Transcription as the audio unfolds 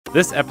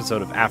This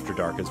episode of After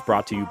Dark is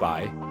brought to you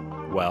by,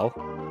 well,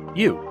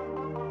 you.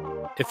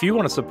 If you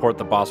want to support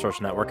the Boss Rush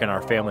Network and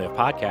our family of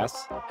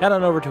podcasts, head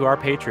on over to our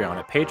Patreon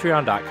at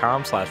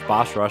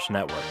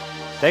patreon.com/BossRushNetwork.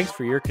 Thanks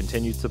for your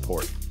continued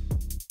support.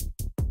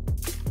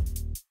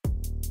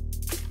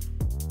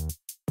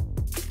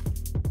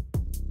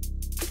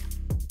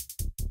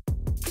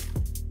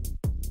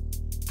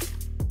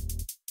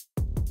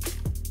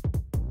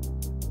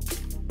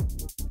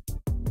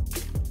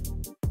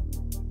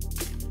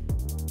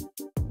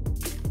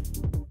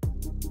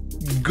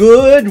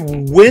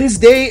 Good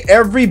Wednesday,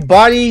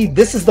 everybody.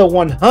 This is the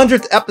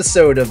 100th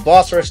episode of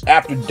Boss Rush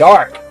After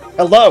Dark.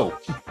 Hello.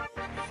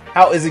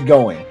 How is it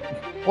going?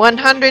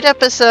 100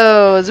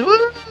 episodes.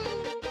 Woo!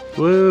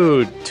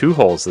 Woo, 2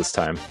 holes this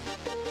time.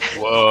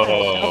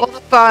 Whoa. Double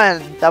the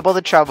fun, double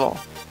the trouble.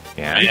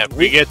 Yeah. And if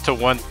we get to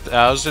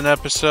 1,000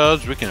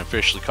 episodes, we can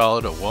officially call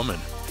it a woman.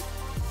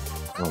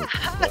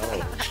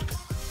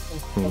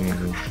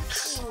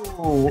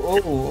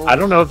 I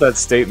don't know if that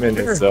statement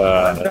is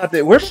We're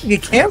going to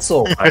get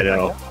canceled. I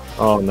know.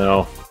 Oh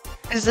no.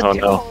 Is the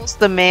holes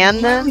the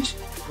man then?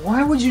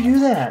 Why would you do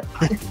that?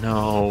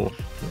 No.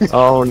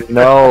 Oh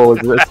no.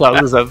 That's how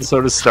this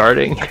episode is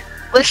starting.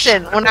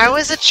 Listen, when I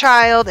was a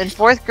child in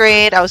 4th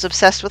grade, I was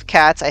obsessed with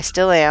cats. I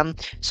still am.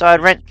 So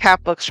I'd rent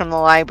cat books from the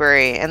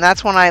library. And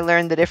that's when I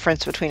learned the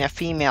difference between a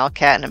female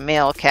cat and a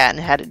male cat and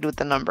had to do with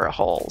the number of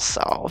holes.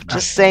 So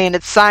just saying,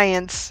 it's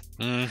science.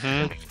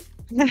 Mm-hmm.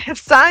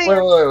 It's science.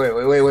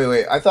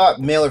 Wait. I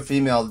thought male or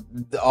female,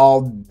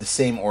 all the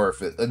same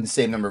orifice, the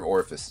same number of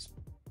orifices.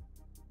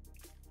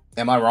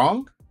 Am I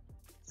wrong?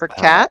 For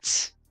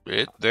cats?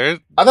 They're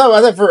I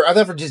thought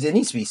for just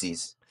any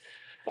species.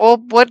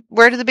 Well,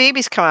 where do the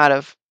babies come out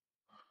of?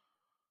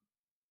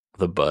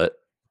 The butt.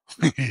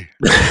 All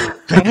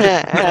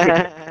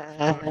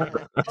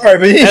right,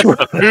 but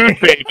the food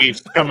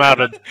babies come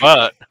out of the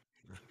butt.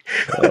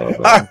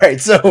 all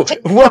right. So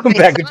welcome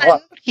back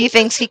to. He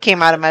thinks he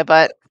came out of my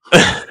butt.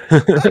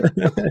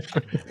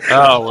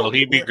 Oh, will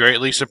he be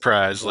greatly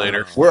surprised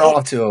later? We're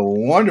off to a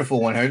wonderful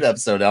 100th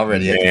episode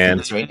already. I can feel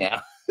this right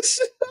now.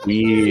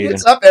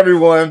 What's up,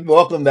 everyone?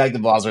 Welcome back to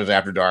Boss Rush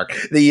After Dark,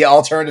 the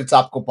alternative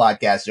topical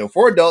podcast show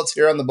for adults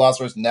here on the Boss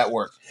Rush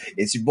Network.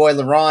 It's your boy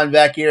LeRon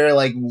back here,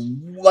 like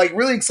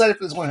really excited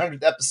for this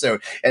 100th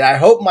episode, and I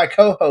hope my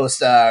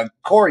co-hosts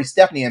Corey,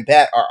 Stephanie, and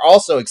Pat are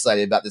also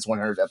excited about this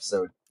 100th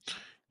episode.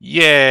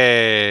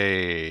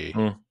 Yay!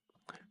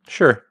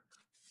 Sure.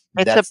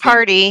 It's a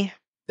party,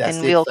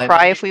 and we'll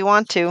cry if we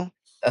want to.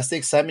 That's the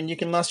excitement you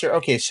can muster.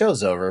 Okay,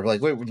 show's over.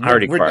 Like we're done. I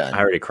already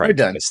cried. We're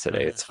done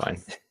today. It's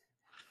fine.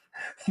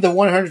 The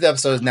 100th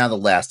episode is now the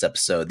last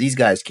episode. These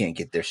guys can't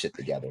get their shit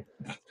together.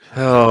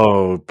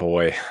 Oh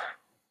boy!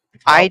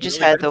 I just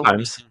had the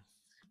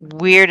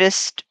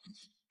weirdest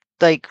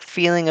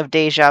feeling of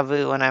deja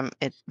vu, and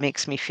it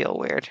makes me feel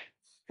weird.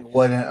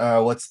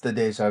 What's the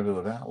deja vu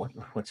about?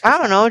 I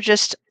don't know,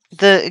 just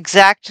the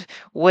exact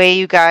way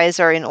you guys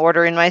are in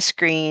order in my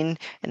screen,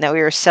 and that we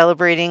were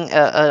celebrating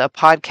a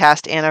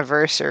podcast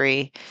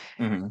anniversary,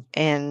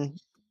 and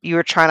you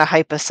were trying to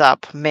hype us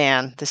up.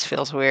 Man, this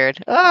feels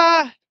weird.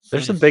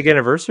 There's some big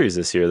anniversaries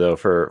this year, though,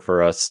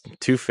 for us.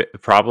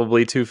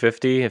 Probably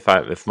 250,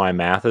 if my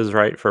math is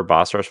right, for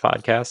Boss Rush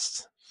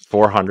podcasts.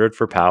 400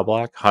 for Pow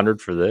Block,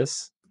 100 for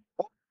this.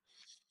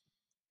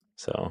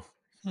 So,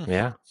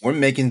 yeah, we're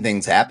making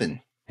things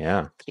happen.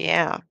 Yeah.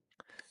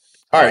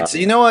 All right, so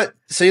you know what?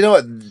 Just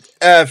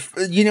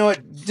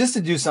to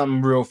do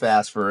something real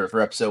fast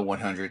for episode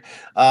 100,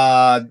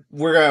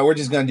 we're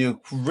just gonna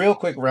do a real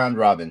quick round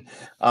robin.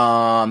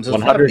 So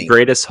 100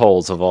 greatest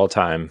holes of all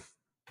time.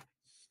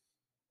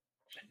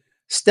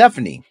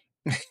 Stephanie,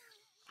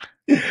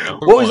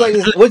 what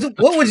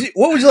would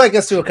you like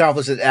us to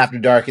accomplish at After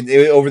Dark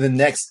over the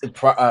next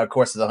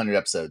course of the 100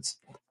 episodes?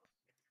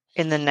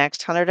 In the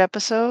next 100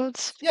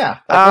 episoal? Yeah.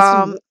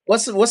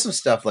 What's some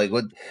stuff like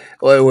what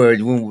we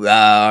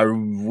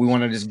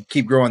want to just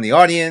keep growing the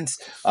audience?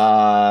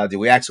 Do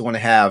we actually want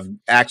to have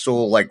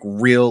actual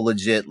real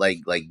legit like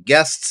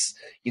guests?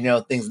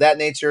 Things of that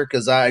nature.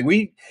 Because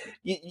we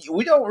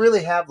don't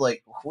really have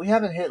we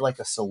haven't hit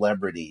a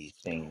celebrity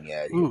thing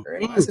yet.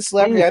 Right? As a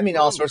celebrity, I mean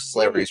all sorts of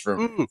celebrities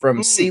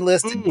from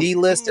C-list to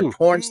D-list to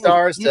porn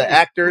stars to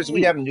actors.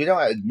 We don't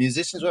have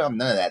musicians. We don't have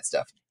none of that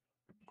stuff.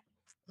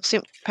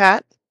 See,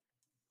 Pat.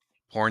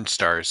 Porn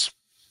stars.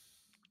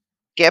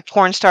 Get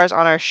porn stars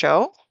on our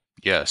show?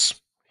 Yes.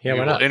 Yeah, we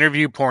will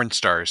interview porn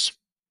stars.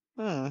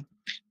 Well,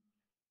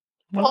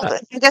 I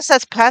guess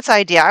that's Pat's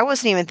idea. I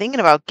wasn't even thinking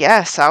about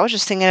guests. I was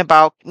just thinking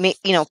about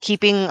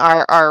keeping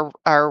our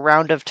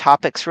round of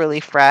topics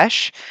really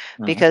fresh,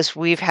 because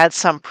we've had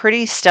some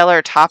pretty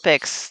stellar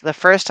topics the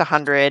first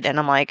 100, and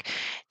I'm like,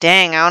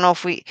 dang, I don't know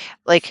if we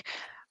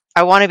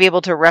I want to be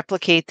able to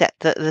replicate that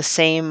the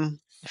same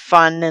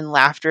fun and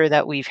laughter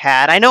that we've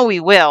had. I know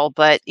we will,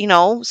 but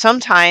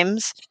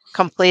sometimes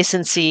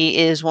complacency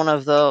is one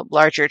of the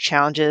larger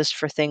challenges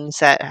for things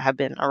that have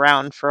been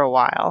around for a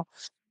while.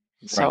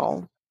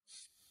 So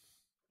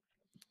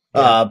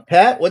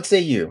Pat, what say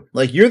you?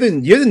 Like you're the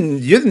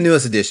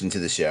newest addition to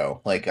the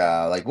show. Like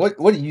what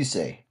do you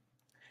say?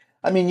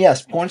 I mean,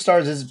 yes, porn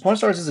stars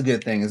is a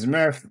good thing. As a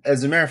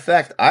matter of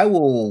fact, I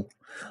will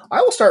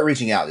start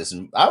reaching out to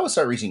some porn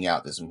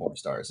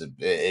stars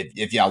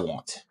if y'all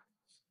want.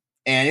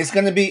 And it's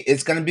gonna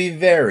be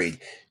varied.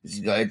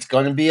 It's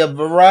gonna be a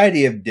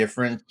variety of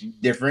different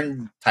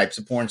types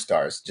of porn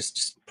stars.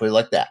 Just put it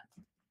like that.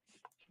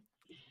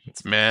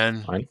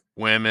 Men, Fine.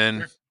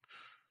 women.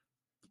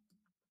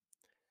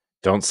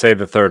 Don't say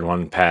the third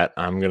one, Pat.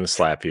 I'm gonna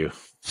slap you.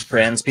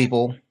 Trans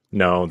people.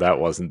 No, that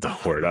wasn't the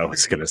word I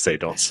was gonna say.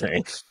 Don't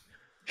say.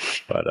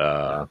 But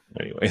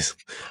anyways,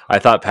 I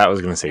thought Pat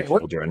was gonna say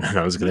children, and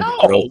I was gonna.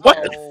 No,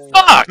 what the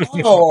fuck?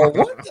 Oh,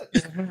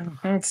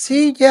 what?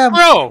 See, yeah,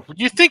 Bro,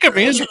 you think of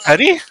me as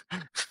petty?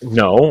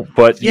 No,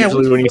 but Yeah,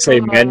 usually when you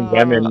say men,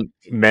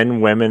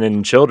 women,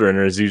 and children,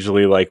 is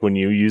usually like when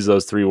you use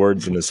those three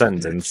words in a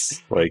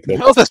sentence. Like,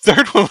 No, the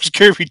third one was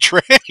Kirby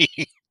Trey.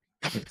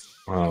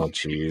 oh,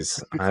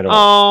 jeez, I don't.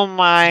 Oh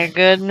my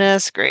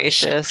goodness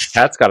gracious!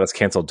 Pat's got us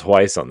canceled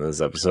twice on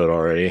this episode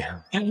already.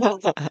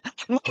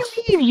 What do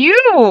you mean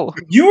you?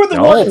 you were the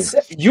No. one.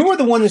 You were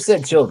the one that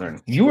said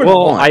children. You were the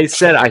Well, one. I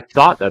said I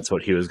thought that's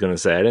what he was going to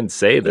say. I didn't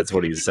say that's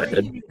what he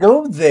said.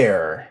 Go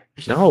there.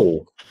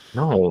 No.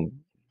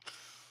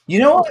 You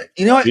know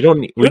what? We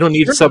don't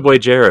need Subway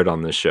Jared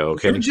on this show.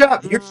 Okay.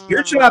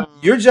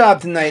 Your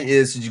job tonight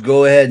is to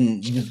go ahead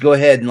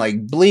and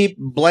like bleep,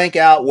 blank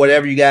out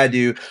whatever you gotta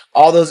do.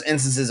 All those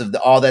instances of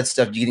all that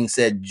stuff getting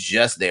said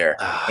just there.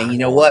 And you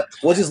know what?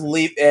 We'll just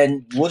leave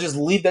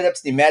that up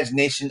to the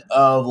imagination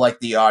of like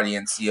the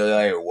audience. You know,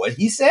 like, what did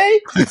he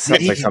say? Sounds like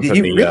Did something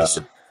he reach?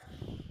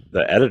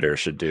 the editor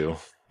should do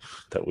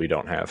that we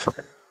don't have.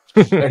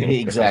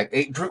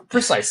 Exactly.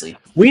 Precisely.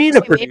 We need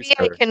a Maybe I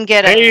producer. can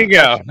get There you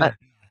go.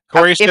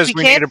 Corey if says we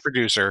we need can't- a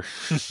producer.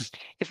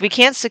 If we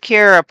can't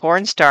secure a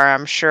porn star,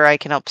 I'm sure I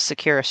can help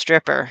secure a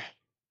stripper.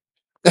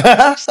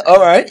 All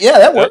right. Yeah,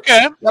 that works.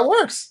 Okay. That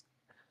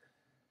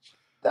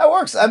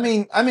works. I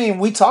mean,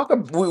 we talk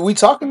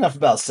enough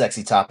about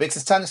sexy topics.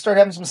 It's time to start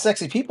having some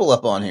sexy people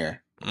up on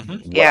here.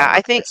 Mm-hmm. Yeah,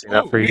 I think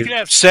We can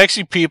have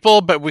sexy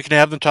people, but we can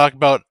have them talk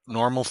about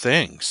normal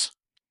things.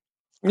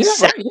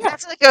 that's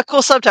like a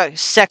cool subtitle.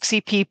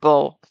 Sexy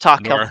people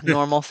talk about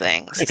normal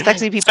things.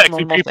 Sexy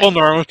people,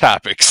 Normal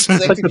topics.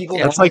 Sexy people,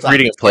 It's like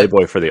reading a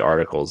Playboy for the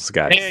articles,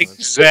 guys.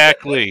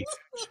 Exactly.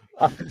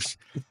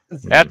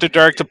 After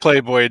Dark, the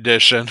Playboy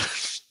edition.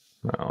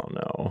 Oh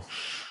no.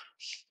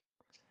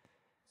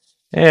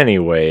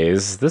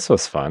 Anyways, this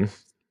was fun.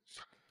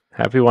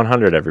 Happy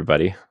 100,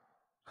 everybody.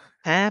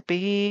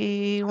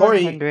 Happy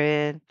Corey.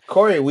 100.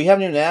 Corey, we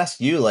haven't even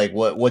asked you like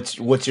what's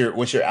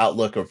your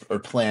outlook or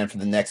plan for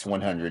the next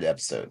 100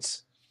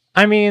 episodes.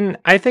 I mean,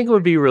 I think it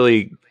would be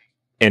really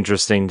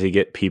interesting to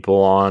get people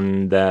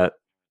on that,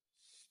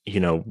 you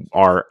know,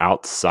 are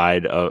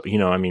outside of, you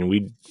know, I mean,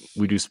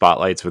 we do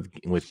spotlights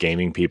with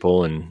gaming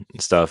people and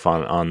stuff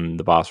on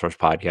the Boss Rush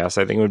podcast.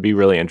 I think it would be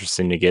really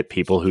interesting to get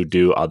people who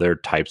do other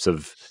types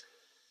of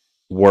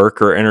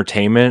work or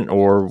entertainment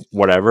or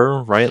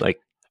whatever, right? Like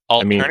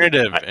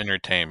Alternative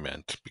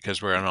entertainment,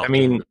 because we're an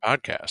alternative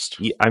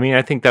podcast. I mean,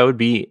 I think that would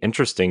be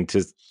interesting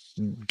to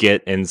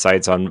get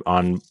insights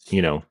on,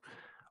 you know,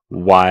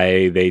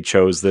 why they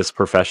chose this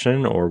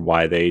profession or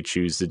why they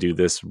choose to do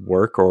this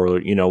work, or,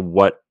 you know,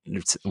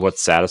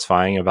 what's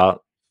satisfying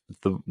about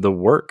the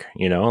work,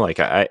 you know, like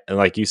I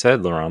like you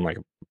said, LeRon, like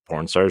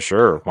porn stars,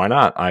 sure, why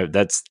not?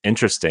 That's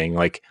interesting,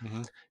 like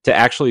to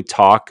actually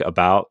talk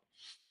about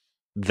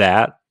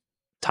that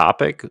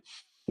topic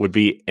would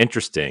be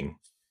interesting,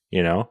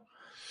 you know.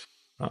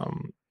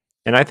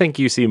 And I think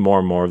you see more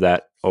and more of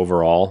that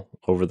overall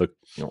over the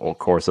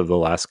course of the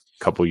last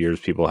couple years.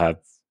 People have,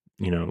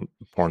 you know,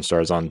 porn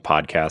stars on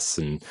podcasts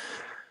and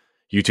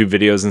YouTube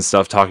videos and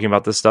stuff talking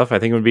about this stuff. I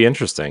think it would be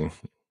interesting.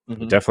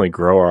 Definitely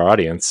grow our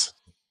audience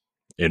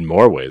in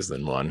more ways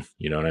than one.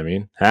 You know what I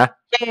mean? Huh?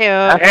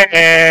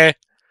 Yeah.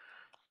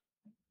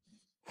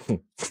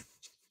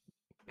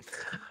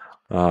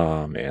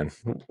 Oh man,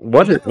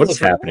 what's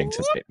happening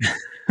today?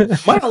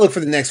 My outlook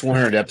for the next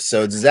 100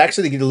 episodes is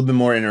actually to get a little bit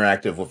more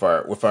interactive with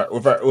our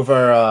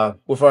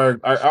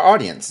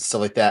audience and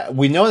stuff like that.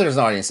 We know there's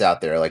an audience out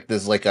there. Like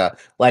this, like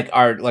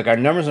our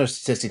numbers and our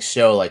statistics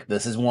show. Like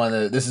this is one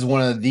of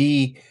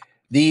the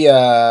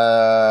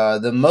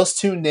most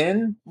tuned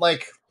in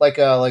like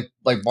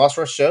Boss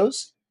Rush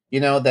shows. You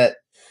know that.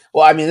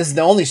 Well, I mean, this is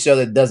the only show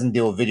that doesn't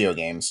deal with video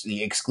games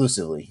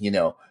exclusively. You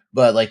know.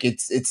 But like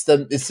it's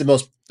the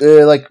most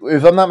like,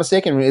 if I'm not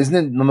mistaken, isn't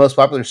it the most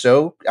popular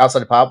show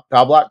outside of Pow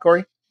Block,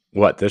 Corey?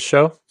 What, this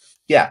show?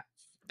 Yeah,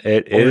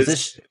 it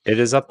is. It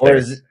is up or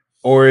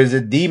there. is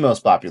it the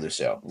most popular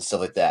show and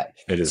stuff like that?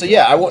 It is. So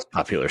yeah, the most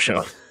popular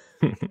show.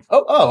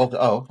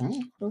 Oh.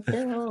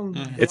 Okay.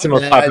 It's the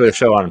most popular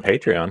show on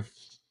Patreon.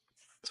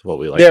 That's what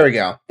we like. There we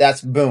go.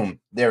 That's boom.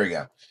 There we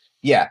go.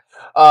 Yeah.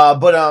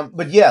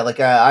 But yeah,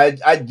 like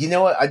I you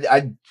know what,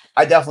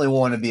 I definitely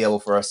want to be able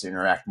for us to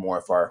interact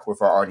more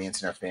with our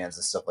audience and our fans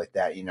and stuff like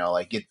that. You know,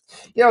 like get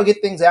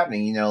things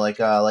happening. You know, like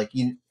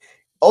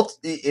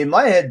in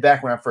my head,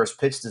 back when I first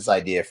pitched this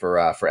idea for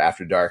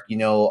After Dark,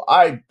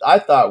 I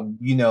thought,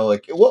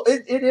 like, well,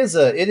 it is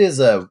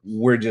a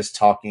we're just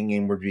talking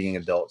and we're being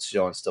adults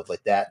show and stuff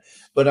like that.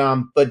 But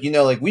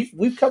like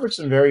we've covered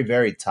some very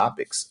varied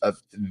topics,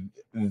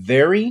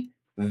 very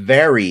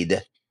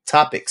varied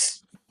topics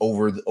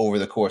over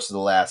the course of the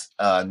last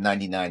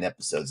 99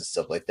 episodes and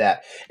stuff like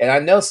that. And I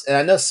know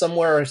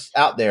somewhere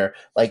out there,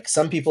 like,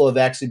 some people have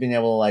actually been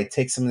able to like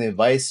take some of the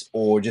advice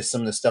or just some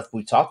of the stuff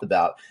we talked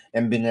about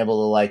and been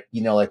able to like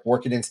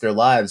work it into their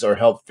lives or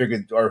help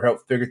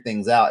figure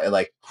things out at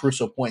like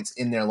crucial points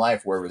in their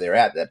life wherever they're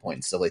at that point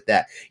and stuff like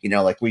that.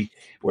 Like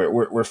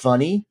we're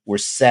funny, we're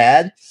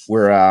sad,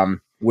 we're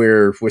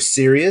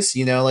serious.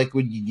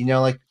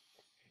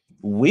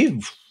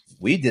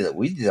 We did a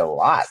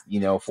lot,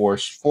 for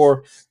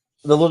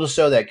the little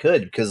show that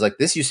could, because like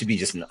this used to be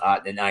just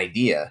an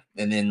idea,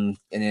 and then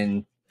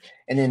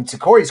to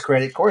Corey's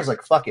credit, Corey's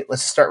like, fuck it,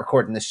 let's start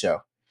recording this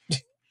show.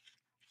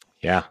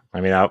 Yeah, I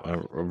mean,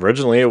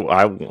 originally,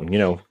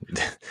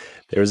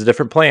 there was a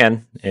different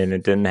plan, and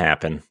it didn't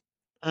happen.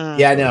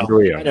 Yeah, I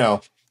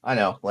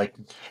know. Like,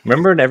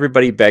 remember when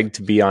everybody begged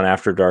to be on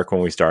After Dark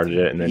when we started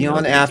it, and then be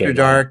on After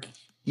Dark.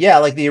 Yeah,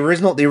 like the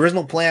original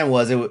plan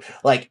was, it would,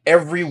 like,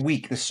 every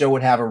week the show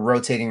would have a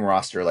rotating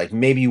roster. Like,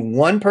 maybe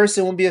one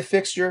person would be a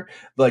fixture,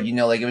 but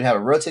like it would have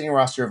a rotating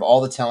roster of all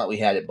the talent we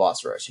had at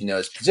Boss Rush.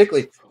 It's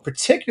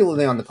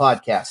particularly on the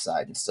podcast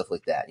side and stuff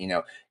like that.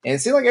 And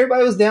it seemed like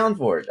everybody was down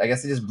for it. I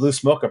guess they just blew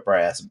smoke up our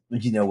ass,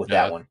 with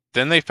that one.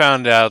 Then they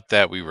found out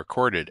that we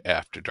recorded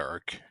After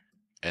Dark,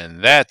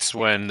 and that's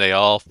when they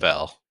all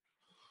fell.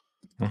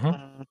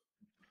 Mm-hmm.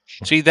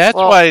 See, that's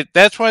why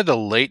the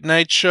late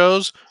night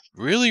shows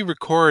really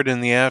record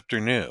in the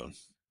afternoon.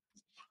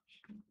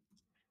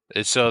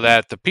 It's so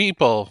that the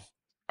people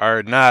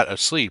are not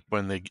asleep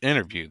when they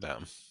interview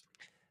them.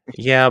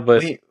 Yeah,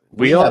 but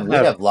we all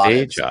have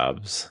day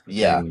jobs.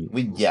 Yeah,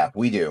 we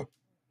do.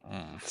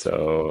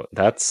 So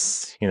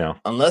that's,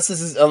 unless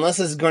this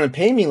is going to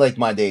pay me like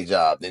my day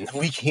job, then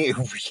we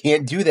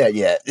can't do that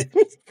yet.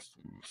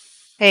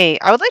 Hey,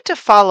 I would like to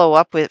follow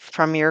up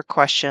from your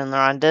question,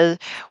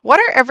 LeRon. What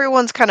are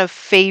everyone's kind of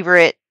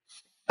favorite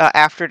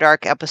After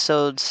Dark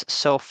episodes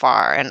so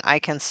far? And I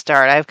can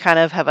start. I kind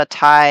of have a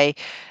tie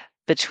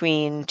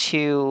between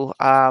two.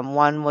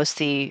 One was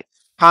the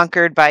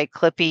Conquered by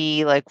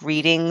Clippy, like,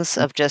 readings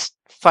of just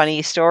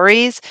funny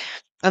stories,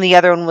 and the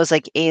other one was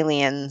like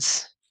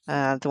Aliens,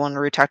 the one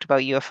where we talked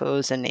about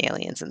UFOs and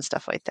aliens and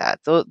stuff like that.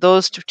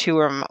 Those two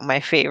are my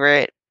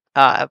favorite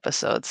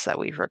episodes that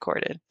we've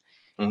recorded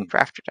for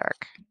After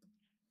Dark.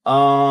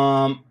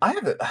 I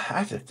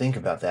have to think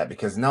about that,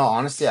 because no,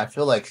 honestly, I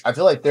feel like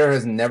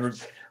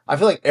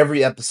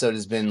every episode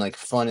has been like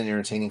fun and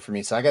entertaining for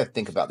me. So I got to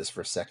think about this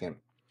for a second.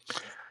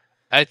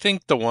 I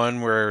think the one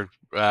where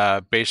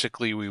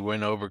basically we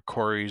went over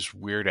Corey's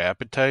weird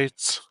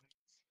appetites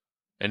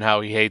and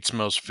how he hates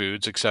most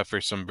foods except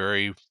for some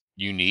very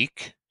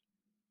unique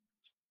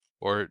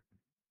or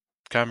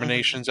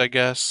combinations, I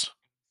guess.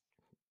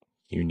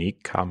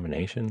 Unique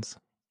combinations?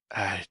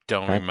 I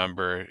don't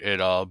remember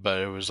it all, but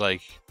it was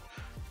like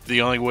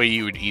the only way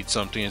you would eat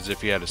something is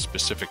if you had a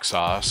specific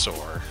sauce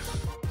or...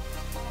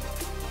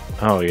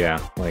 Oh, yeah.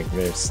 Like,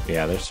 there's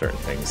certain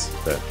things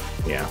that,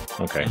 yeah,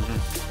 okay.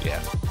 Mm-hmm.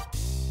 Yeah.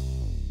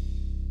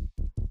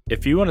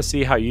 If you want to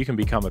see how you can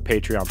become a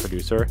Patreon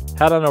producer,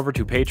 head on over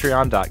to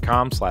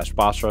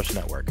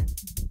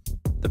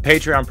patreon.com/BossRushNetwork. The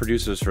Patreon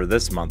producers for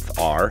this month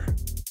are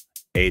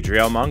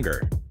Adriel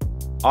Munger,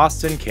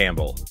 Austin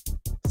Campbell,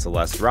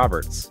 Celeste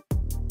Roberts,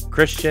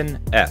 Christian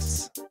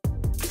S.,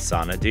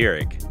 Sana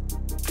Dirrig,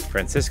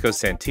 Francisco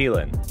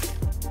Santillan,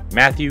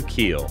 Matthew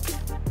Keel,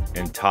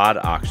 and Todd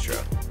Oxtra.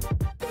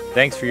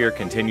 Thanks for your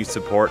continued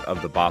support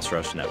of the Boss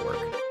Rush Network.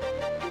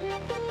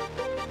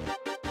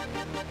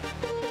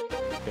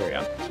 Carry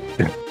on.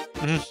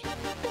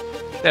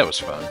 That was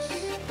fun.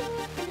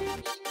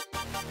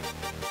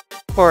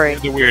 Corey,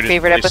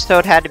 favorite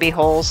episode had to be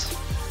Holes.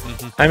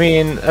 Mm-hmm. I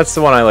mean, that's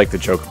the one I like to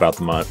joke about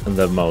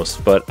the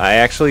most, but I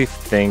actually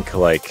think,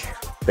 like,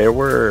 there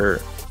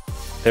were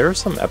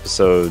some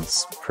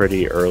episodes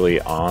pretty early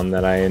on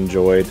that I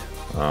enjoyed.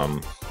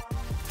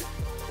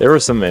 There were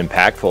some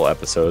impactful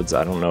episodes.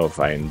 I don't know if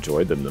I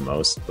enjoyed them the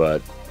most,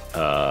 but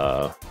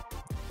I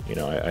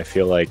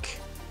feel like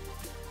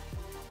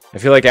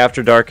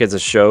After Dark is a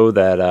show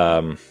that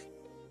I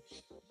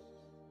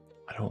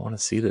don't want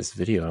to see this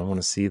video. I want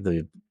to see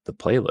the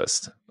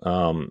playlist.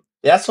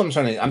 That's what I'm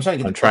trying to. I'm trying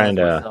to get.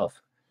 Myself.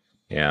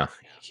 Yeah,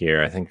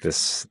 here I think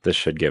this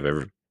should give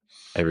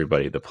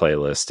everybody the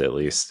playlist at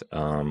least.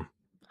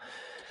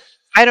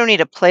 I don't need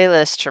a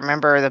playlist to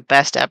remember the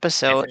best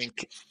episode.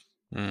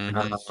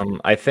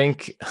 I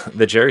think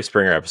the Jerry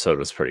Springer episode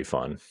was pretty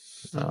fun.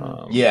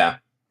 Yeah.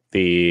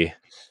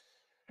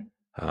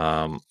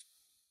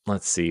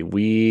 Let's see.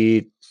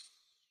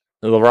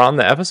 LeRon,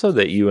 the episode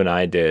that you and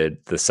I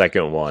did, the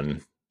second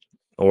one,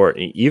 or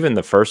even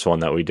the first one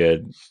that we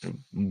did,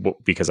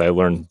 because I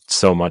learned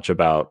so much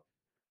about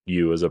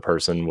you as a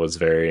person, was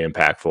very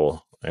impactful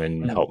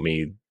and helped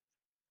me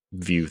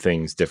view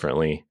things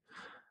differently.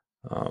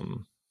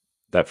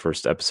 that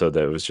first episode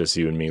that was just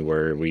you and me,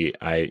 where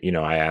I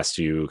asked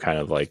you kind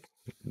of like,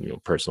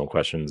 personal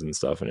questions and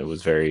stuff, and it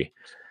was very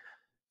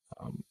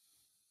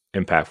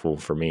impactful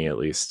for me, at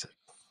least.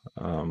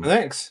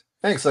 Thanks.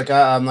 Like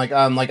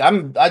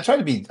I try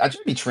to be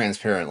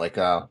transparent.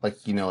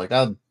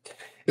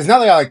 It's not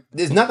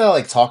that I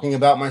like talking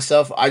about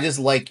myself. I just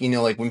like,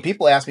 like when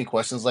people ask me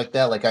questions like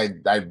that, like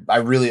I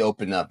really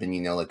open up,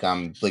 and like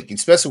I'm like,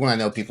 especially when I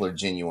know people are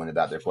genuine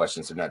about their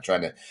questions. They're not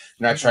trying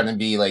to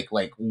be like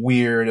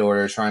weird, or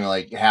they're trying to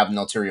like have an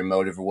ulterior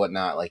motive or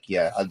whatnot. Like,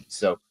 yeah.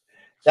 So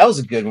that was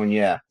a good one.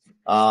 Yeah.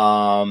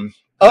 How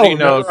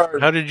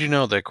did you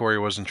know that Corey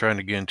wasn't trying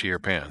to get into your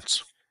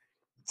pants?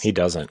 He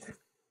doesn't.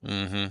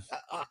 Mm-hmm.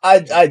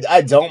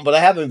 I don't, but I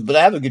have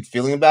a good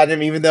feeling about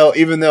him. Even though I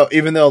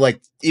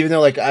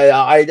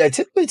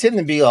typically tend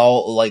to be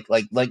all like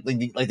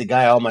the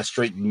guy all my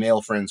straight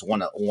male friends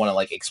want to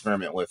like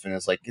experiment with, and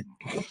it's like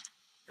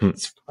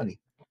it's funny.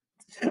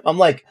 I'm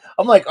like,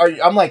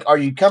 are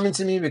you coming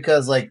to me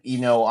because like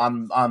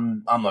I'm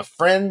a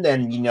friend,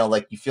 and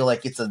like you feel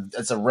like it's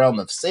a realm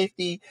of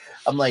safety?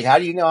 I'm like, how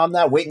do you know I'm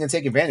not waiting to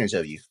take advantage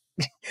of you?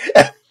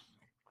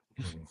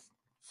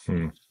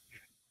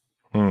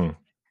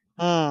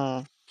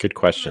 Good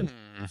question.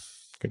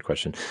 Good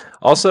question.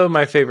 Also,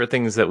 my favorite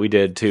things that we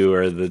did too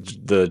are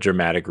the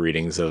dramatic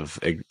readings of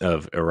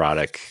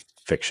erotic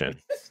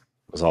fiction. It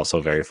was also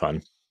very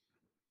fun.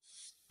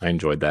 I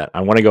enjoyed that.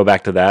 I want to go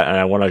back to that, and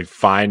I want to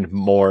find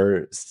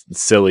more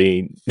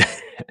silly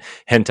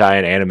hentai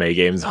and anime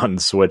games on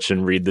Switch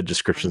and read the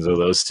descriptions of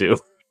those too.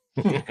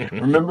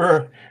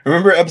 Remember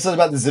episode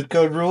about the zip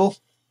code rule?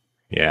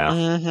 Yeah.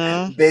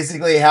 Mm-hmm.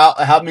 Basically,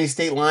 how many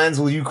state lines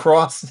will you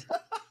cross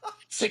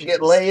to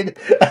get laid?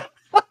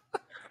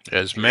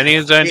 As many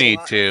as I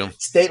need to.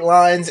 State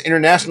lines,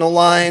 international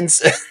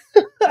lines.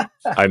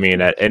 I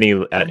mean, at any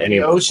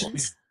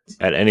oceans.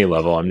 At any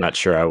level, I'm not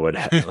sure I would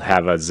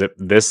have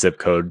this zip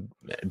code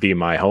be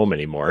my home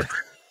anymore.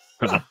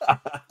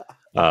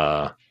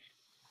 So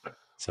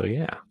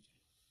yeah,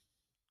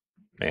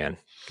 man,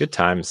 good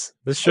times.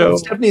 This show.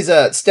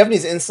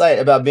 Stephanie's insight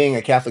about being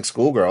a Catholic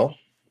schoolgirl.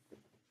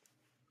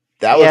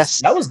 That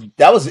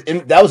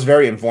was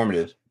very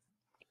informative.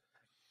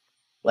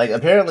 Like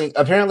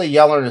apparently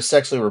y'all aren't as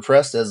sexually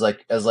repressed as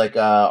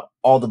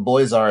all the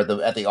boys are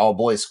at the all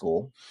boys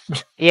school.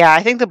 Yeah,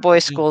 I think the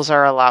boys' schools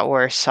are a lot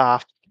worse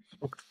off.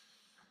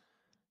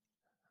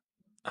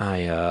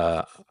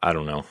 I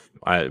don't know.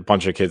 A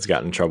bunch of kids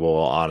got in trouble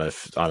on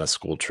a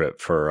school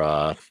trip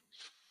for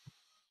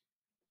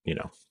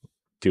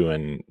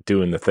doing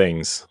the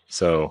things.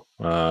 So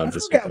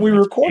we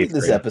recorded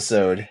this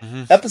episode.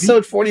 Mm-hmm.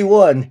 Episode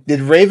 41.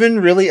 Did Raven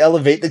really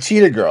elevate the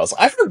Cheetah Girls?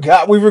 I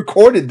forgot we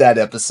recorded that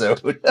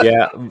episode.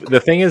 Yeah, the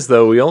thing is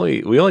though, we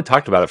only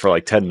talked about it for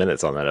like 10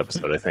 minutes on that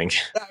episode, I think.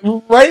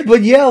 Right,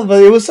 but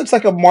it was such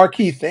like a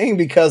marquee thing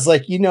because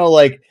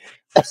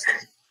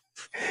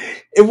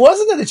it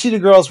wasn't that the Cheetah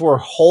Girls were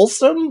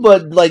wholesome,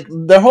 but like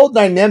their whole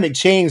dynamic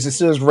changed as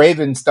soon as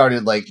Raven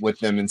started like with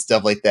them and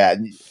stuff like that.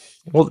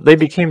 Well, they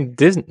became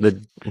Disneyfied,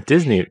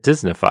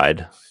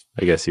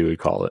 I guess you would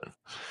call it.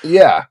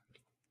 Yeah.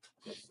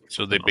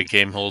 So they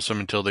became wholesome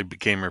until they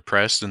became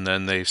repressed, and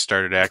then they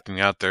started acting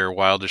out their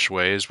wildish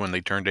ways when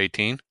they turned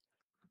 18?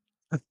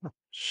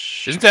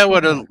 Isn't that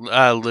what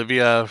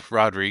Olivia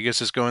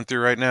Rodriguez is going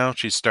through right now?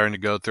 She's starting to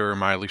go through her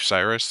Miley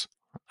Cyrus.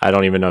 I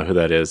don't even know who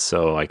that is,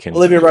 so I can.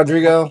 Olivia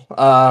Rodrigo,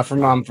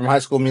 from High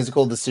School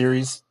Musical, the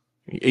series.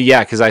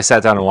 Yeah, because I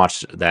sat down and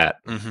watched that.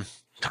 Mm-hmm.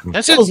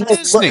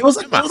 It was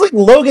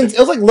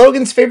like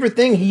Logan's favorite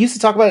thing. He used to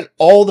talk about it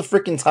all the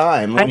freaking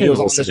time. I didn't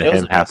listen to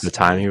him half the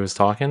time he was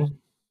talking.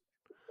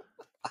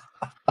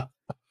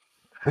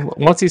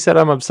 Once he said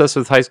I'm obsessed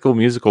with High School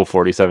Musical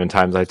 47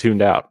 times, I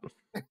tuned out.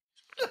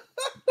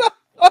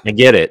 I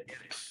get it.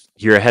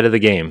 You're ahead of the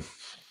game.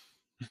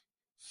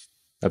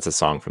 That's a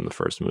song from the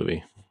first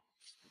movie.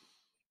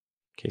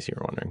 In case you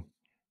were wondering.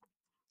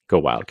 Go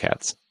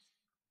Wildcats.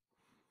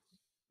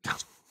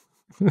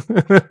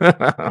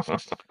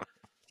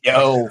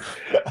 Yo,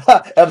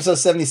 episode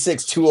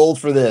 76, too old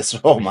for this.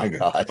 Oh my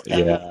god.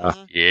 Yeah.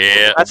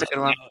 That's a good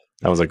one.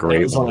 That was a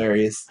great one.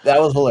 Hilarious. That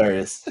was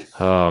hilarious.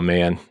 Oh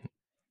man.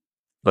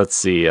 Let's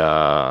see. Yo,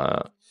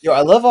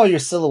 I love all your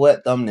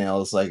silhouette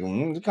thumbnails. Like,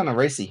 kind of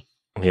racy.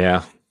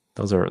 Yeah,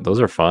 those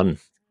are fun.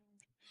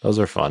 Those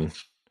are fun.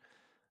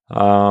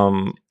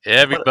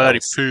 Everybody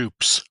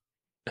poops.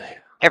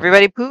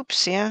 Everybody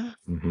poops. Yeah,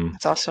 mm-hmm.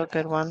 It's also a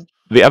good one.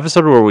 The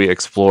episode where we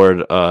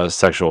explored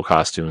sexual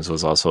costumes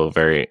was also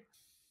very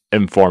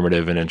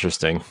informative and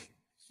interesting.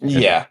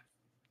 Yeah.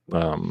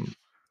 And,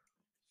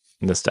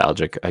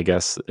 nostalgic, I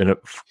guess,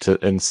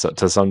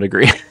 to some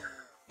degree.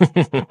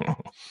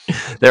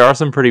 There are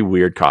some pretty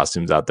weird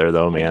costumes out there,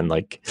 though, man.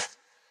 Like,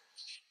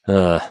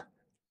 look,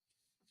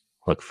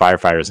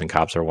 firefighters and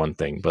cops are one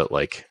thing, but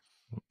like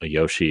a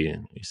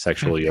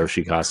sexual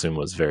Yoshi costume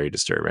was very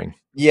disturbing.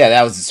 Yeah,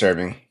 that was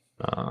disturbing.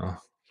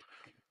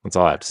 That's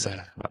all I have to say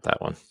about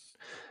that one.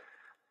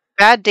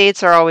 Bad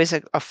dates are always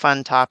a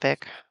fun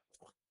topic.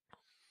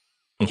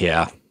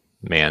 Yeah,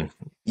 Man,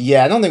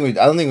 Yeah, I don't think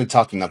we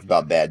talked enough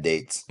about bad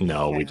dates.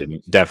 no, we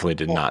didn't. Definitely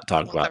did not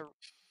talk We'll have about.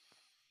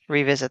 to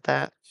revisit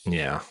that.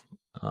 Yeah.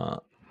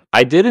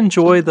 I did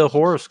enjoy the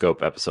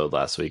horoscope episode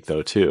last week,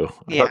 though, too.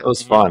 I Yeah. thought it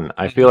was fun.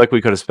 I feel like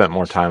we could have spent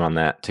more time on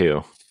that,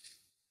 too.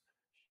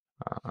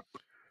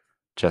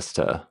 Just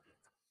to,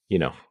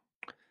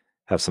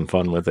 have some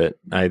fun with it.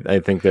 I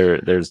think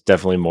there's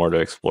definitely more to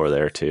explore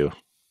there, too.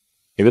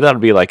 Maybe that'll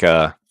be like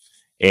a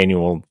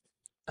annual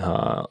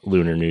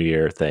Lunar New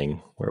Year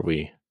thing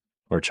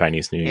or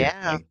Chinese New Year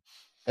Yeah. thing.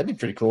 That'd be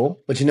pretty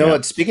cool. But you know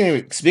what? Speaking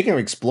of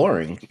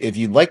exploring, if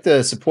you'd like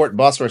to support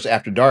Boss Rush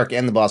After Dark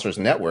and the Boss Rush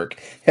Network,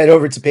 head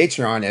over to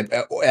Patreon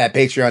at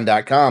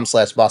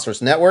patreon.com/Boss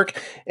Rush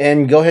Network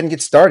and go ahead and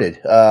get started.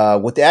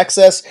 With the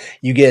access,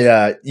 you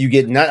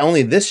get not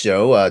only this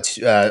show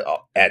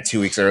at 2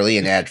 weeks early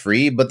and ad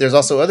free, but there's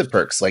also other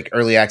perks like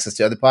early access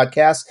to other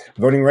podcasts,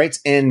 voting rights,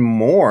 and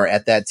more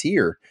at that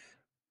tier.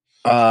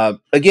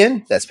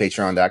 Again, that's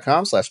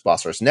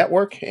patreon.com/Boss Rush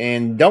Network.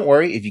 And don't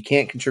worry, if you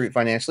can't contribute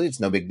financially, it's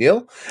no big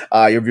deal.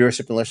 Your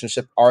viewership and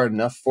listenership are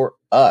enough for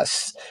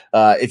us.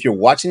 If you're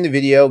watching the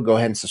video, go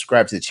ahead and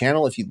subscribe to the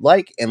channel if you'd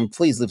like, and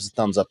please leave us a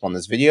thumbs up on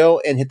this video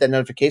and hit that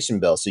notification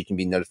bell so you can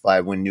be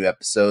notified when new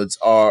episodes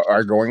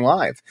are going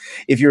live.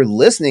 If you're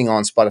listening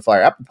on Spotify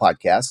or Apple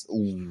Podcasts,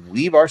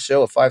 leave our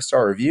show a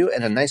 5-star review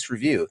and a nice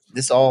review.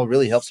 This all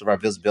really helps with our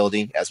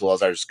visibility as well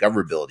as our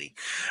discoverability.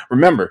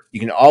 Remember,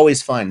 you can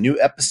always find new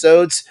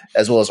episodes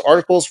as well as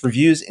articles,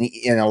 reviews,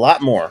 and a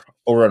lot more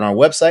over on our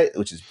website,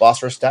 which is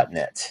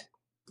bossrush.net.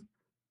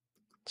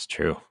 It's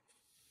true.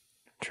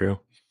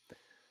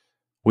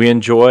 We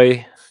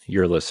enjoy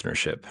your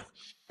listenership.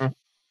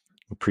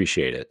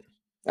 Appreciate it.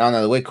 I don't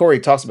know, the way Corey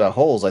talks about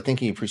holes, I think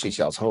he appreciates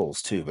y'all's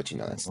holes too. But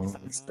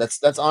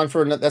that's on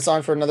for another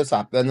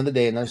topic, another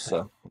day, another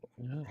show.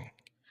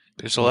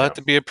 There's a lot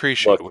to be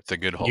appreciated with the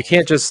good hole. You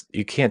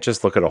can't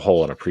just look at a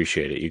hole and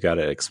appreciate it. You got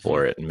to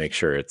explore it and make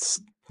sure it's.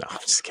 No, I'm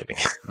just kidding.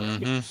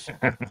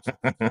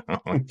 Oh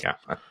my god!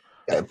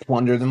 Gotta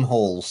plunder them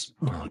holes.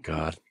 Oh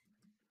god,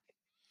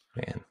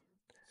 man!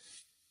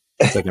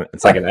 It's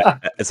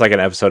like an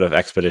episode of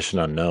Expedition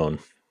Unknown.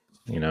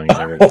 You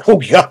never. Oh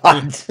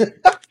god!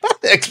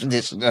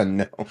 Expedition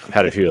Unknown. I've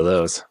had a few of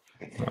those.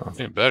 Now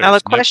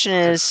the question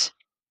is,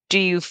 do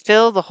you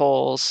fill the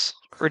holes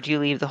or do you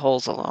leave the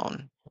holes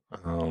alone?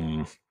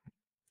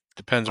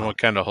 Depends on what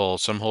kind of hole.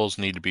 Some holes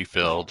need to be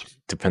filled.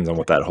 Depends on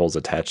what that hole's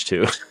attached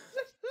to.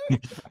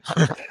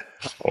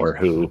 Or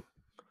who.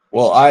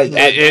 Well,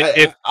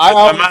 if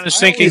I'm on a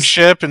sinking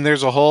ship and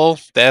there's a hole,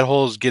 that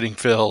hole is getting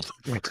filled.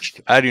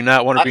 I do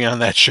not want to be on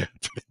that ship.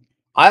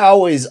 I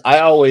always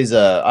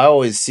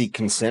seek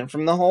consent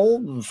from the hole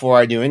before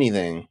I do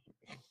anything.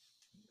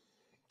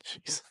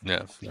 Jeez.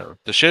 No.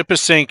 The ship is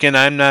sinking.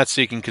 I'm not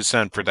seeking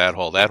consent for that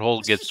hole. That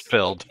hole gets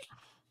filled.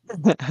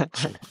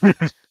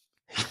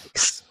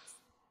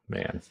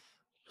 Man,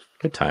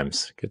 good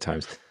times.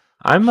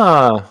 I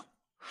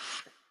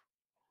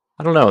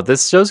don't know.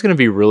 This show's going to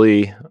be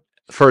really.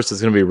 First, it's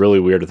going to be really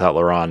weird without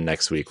LeRon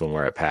next week when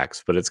we're at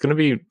PAX, but it's going to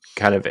be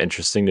kind of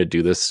interesting to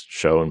do this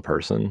show in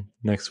person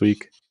next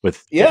week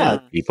with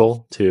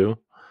people too.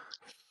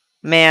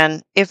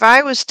 Man, if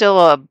I was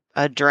still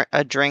a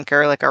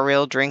drinker, like a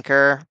real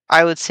drinker,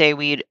 I would say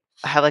we'd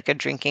have like a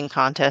drinking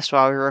contest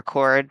while we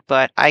record,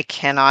 but I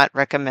cannot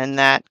recommend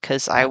that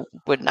because I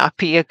would not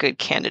be a good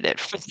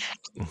candidate for that.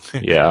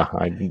 Yeah,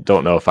 I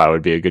don't know if I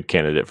would be a good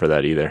candidate for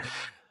that either.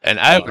 And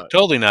I would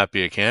totally not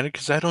be a candidate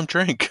because I don't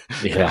drink.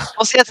 Yeah.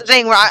 Well, see, that's the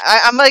thing where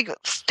I'm like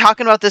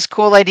talking about this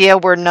cool idea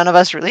where none of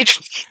us really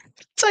drink.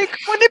 It's like,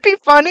 wouldn't it be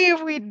funny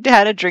if we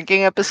had a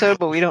drinking episode,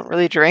 but we don't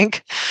really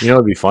drink?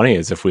 What'd be funny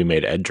is if we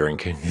made Ed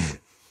drink, and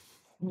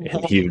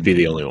he would be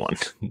the only one.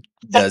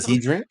 Does he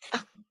drink?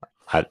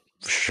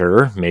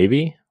 Sure,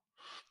 maybe.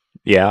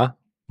 Yeah.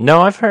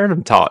 No, I've heard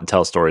him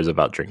tell stories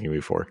about drinking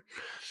before.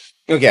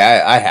 Okay,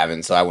 I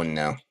haven't, so I wouldn't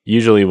know.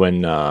 Usually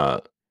when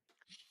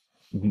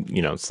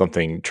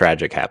something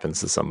tragic happens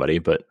to somebody,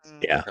 but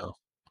yeah.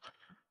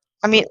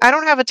 I mean, I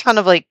don't have a ton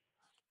of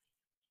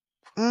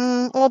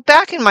well,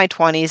 back in my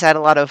 20s, I had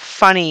a lot of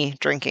funny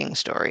drinking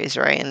stories,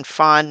 right? And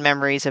fond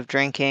memories of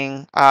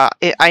drinking.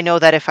 I know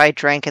that if I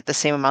drank at the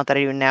same amount that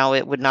I do now,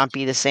 it would not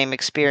be the same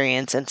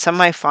experience. And some of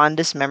my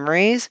fondest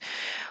memories,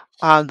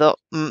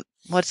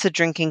 what's the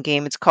drinking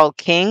game? It's called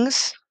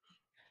Kings,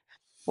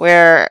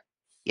 where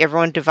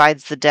everyone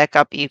divides the deck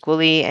up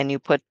equally and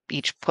you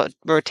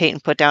rotate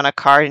and put down a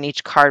card, and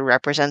each card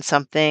represents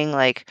something.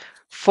 Like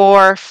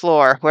 4,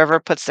 floor. Whoever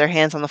puts their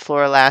hands on the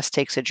floor last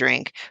takes a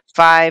drink.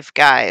 5,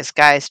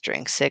 guys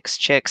drink. 6,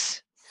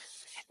 chicks.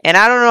 And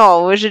I don't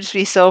know, it would just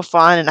be so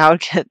fun, and I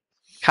would get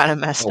kind of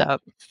messed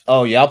up.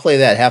 Oh yeah, I'll play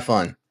that. Have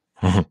fun.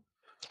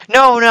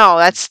 No,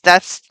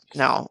 that's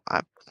no.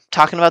 I'm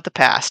talking about the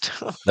past.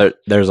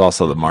 There's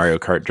also the Mario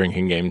Kart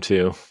drinking game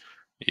too.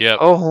 Yep.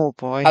 Oh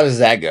boy. How does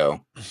that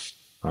go?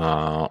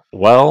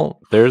 Well,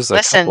 there's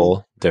a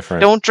couple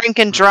different. Don't drink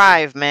and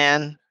drive,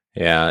 man.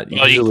 Yeah.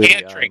 Well, you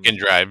can't drink and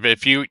drive.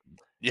 If you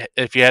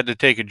had to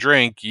take a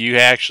drink, you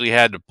actually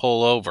had to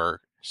pull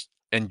over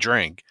and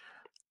drink.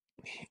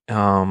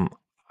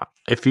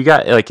 if you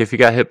got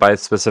hit by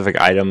specific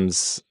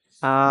items,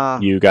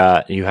 you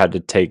had to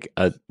take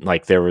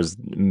there was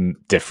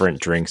different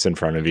drinks in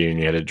front of you, and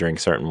you had to drink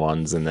certain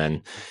ones. And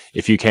then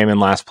if you came in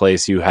last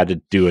place, you had to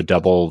do a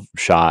double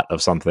shot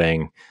of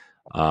something.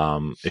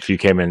 If you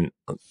came in,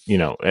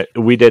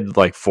 we did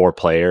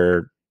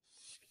 4-player,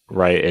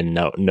 right, and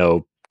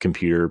no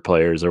computer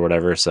players or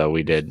whatever. So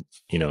we did,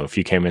 if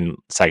you came in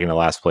second to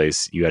last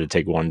place, you had to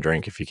take 1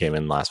 drink. If you came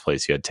in last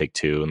place, you had to take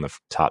 2, and the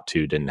top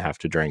 2 didn't have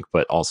to drink.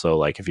 But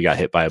also, if you got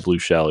hit by a blue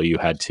shell, you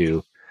had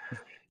to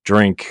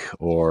drink,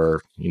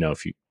 or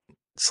if you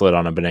slid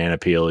on a banana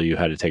peel, you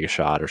had to take a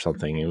shot or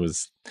something.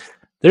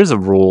 There's a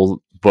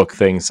rule book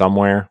thing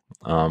somewhere.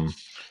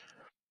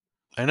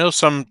 I know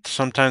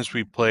sometimes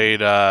we played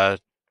that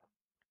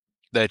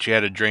you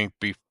had to drink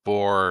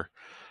before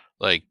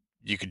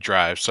you could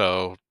drive,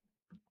 so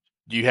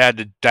you had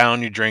to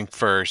down your drink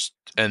first,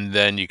 and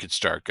then you could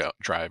start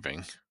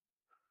driving.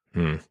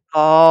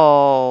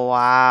 Oh,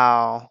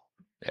 wow.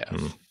 Yeah.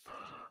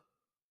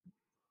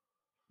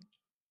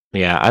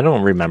 Yeah, I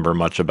don't remember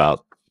much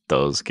about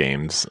those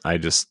games.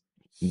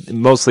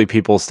 Mostly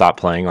people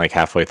stopped playing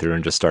halfway through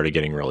and just started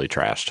getting really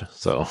trashed.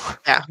 So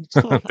yeah,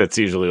 that's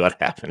usually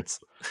what happens.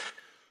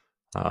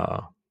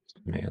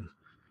 Man,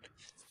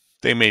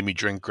 they made me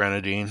drink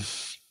grenadine.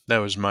 That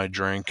was my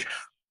drink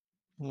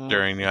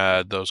during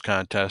those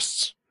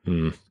contests.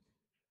 I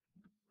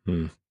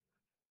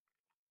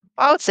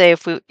would say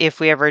if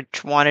we ever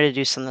wanted to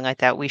do something like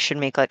that, we should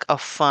make a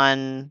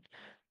fun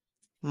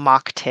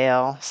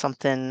mocktail,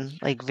 something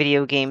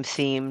video game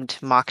themed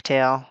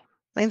mocktail.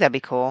 I think that'd be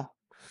cool.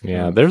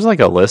 Yeah, there's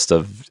a list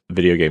of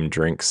video game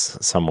drinks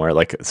somewhere.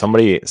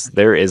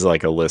 There is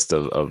a list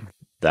of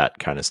that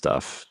kind of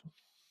stuff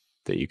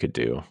that you could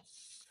do.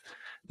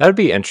 That'd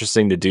be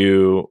interesting to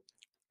do.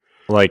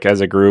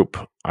 As a group,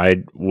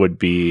 I would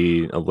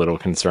be a little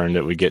concerned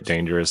it would get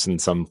dangerous in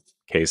some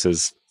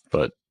cases,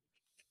 but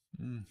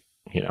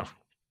it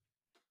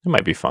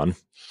might be fun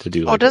to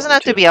do. It doesn't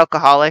have to be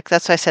alcoholic.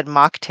 That's why I said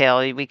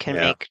mocktail. We can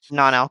make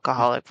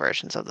non-alcoholic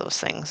versions of those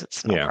things.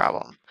 It's no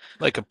problem.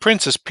 Like a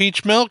Princess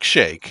Peach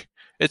milkshake.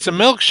 It's a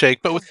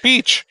milkshake, but with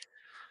peach.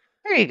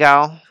 There you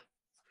go.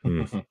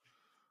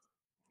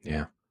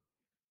 Yeah.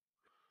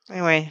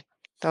 Anyway,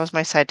 that was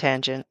my side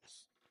tangent.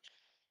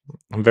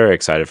 I'm very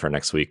excited for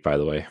next week, by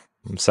the way.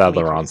 I'm sad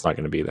LeRon's not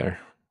going to be there.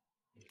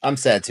 I'm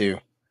sad too.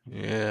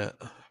 Yeah.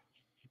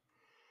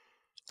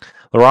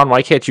 LeRon,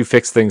 why can't you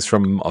fix things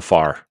from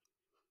afar?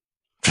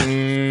 I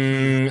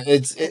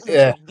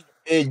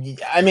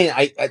mean,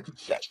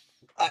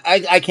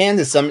 I can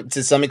to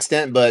some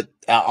extent, but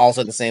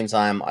also at the same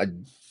time,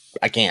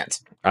 I can't.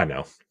 I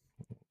know.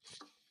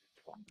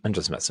 I'm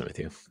just messing with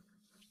you.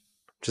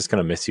 Just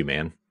gonna miss you,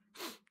 man.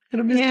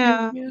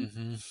 Yeah.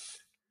 Mm-hmm.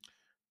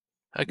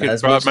 I could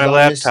have brought my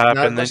laptop,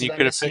 and then you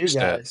could have fixed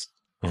it.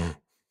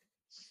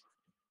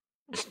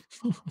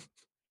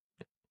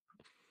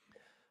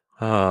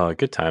 Oh,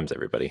 good times,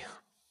 everybody.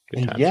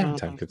 Good times, Yeah.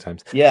 good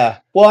times. Yeah.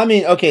 Well, I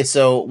mean, okay,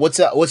 so what's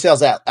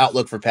y'all's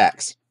outlook for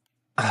PAX?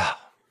 Oh,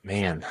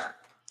 man.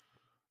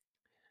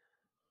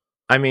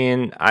 I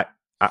mean,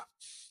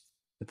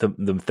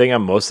 the thing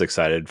I'm most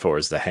excited for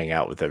is to hang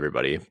out with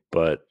everybody,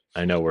 but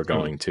I know we're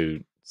going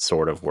to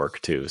sort of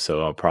work too,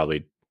 so I'll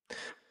probably,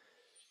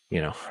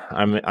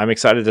 I'm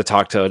excited to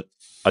talk to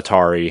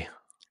Atari.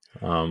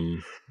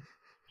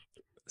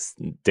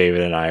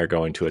 David and I are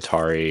going to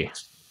Atari.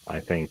 I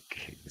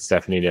think,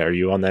 Stephanie, are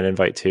you on that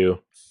invite too?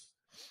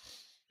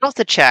 I'll have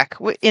to check.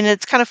 And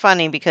it's kind of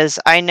funny because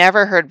I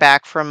never heard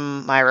back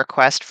from my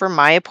request for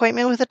my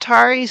appointment with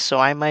Atari, so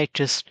I might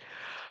just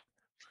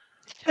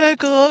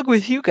tag along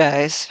with you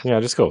guys. Yeah,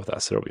 just go with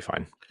us. It'll be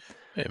fine.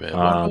 Hey, man,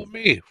 what about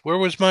me? Where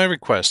was my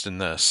request in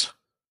this?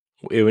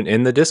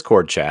 In the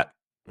Discord chat.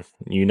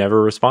 You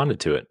never responded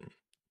to it.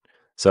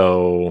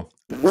 So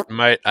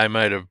I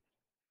might have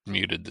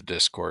muted the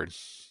Discord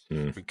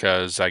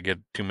because I get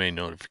too many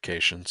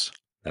notifications.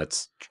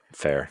 That's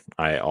fair.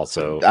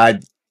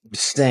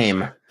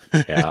 Same.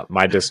 Yeah,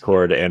 my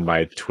Discord and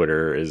my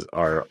Twitter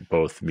are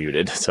both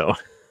muted. So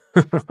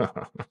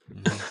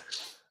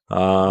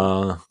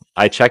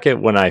I check it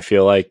when I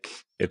feel like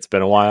it's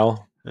been a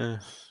while.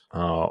 But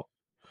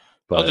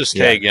I'll just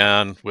tag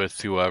on with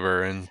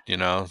whoever, and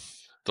they'll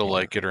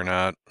like it or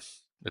not.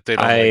 If they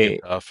don't like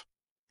it, tough.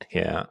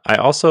 Yeah, I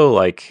also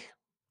I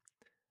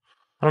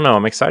don't know.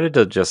 I'm excited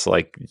to just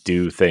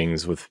do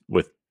things with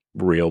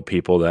real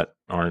people that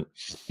aren't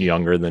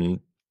younger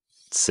than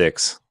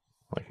 6,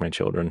 like my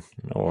children,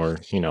 or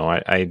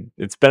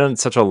it's been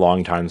such a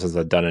long time since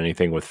I've done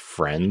anything with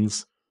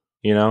friends,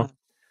 and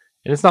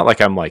it's not like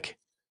I'm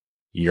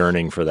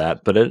yearning for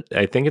that, but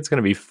I think it's going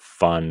to be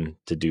fun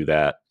to do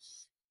that,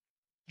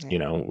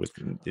 with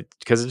it,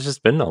 because it's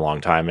just been a long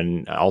time,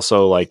 and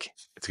also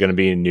it's going to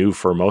be new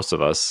for most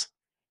of us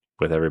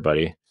with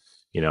everybody.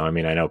 I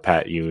mean, I know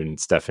Pat, you and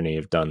Stephanie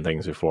have done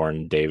things before,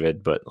 and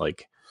David, but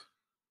this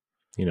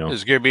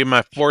is going to be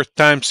my 4th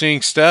time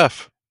seeing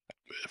Steph.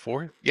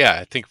 4th? Yeah,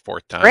 I think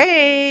 4th time.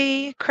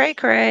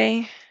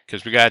 Cray.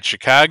 Because we got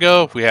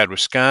Chicago, we had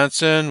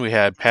Wisconsin, we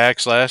had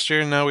PAX last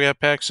year, and now we have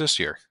PAX this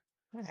year.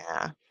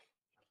 Yeah.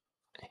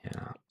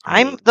 Yeah.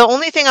 I'm the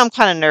only thing I'm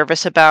kind of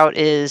nervous about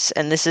is,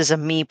 and this is a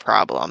me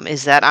problem,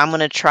 is that I'm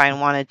gonna try and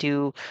want to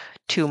do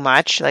too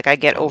much. Like I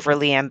get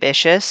overly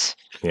ambitious.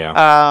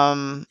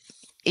 Yeah.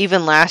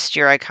 Even last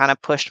year, I kind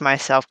of pushed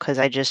myself because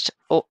I just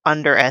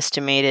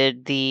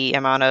underestimated the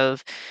amount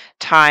of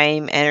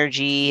time,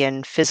 energy,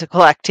 and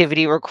physical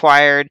activity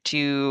required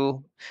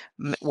to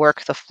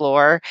work the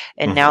floor.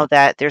 And now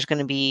that there's going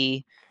to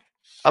be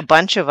a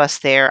bunch of us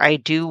there, I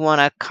do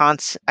want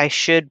to I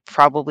should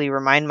probably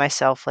remind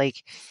myself,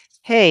 like,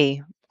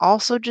 hey,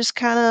 also just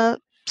kind of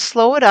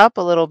slow it up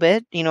a little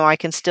bit. I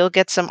can still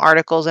get some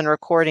articles and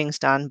recordings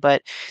done,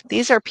 but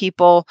these are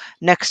people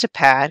next to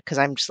Pat, because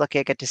I'm just lucky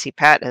I get to see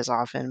Pat as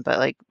often. But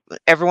like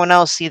everyone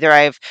else, either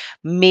I've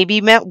maybe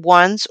met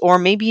once or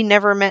maybe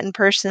never met in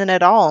person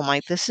at all. I'm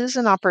like, this is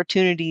an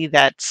opportunity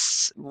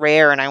that's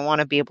rare, and I want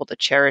to be able to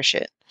cherish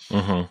it.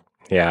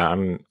 Yeah,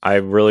 I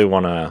really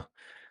want to,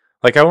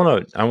 like, I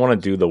want to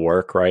do the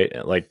work,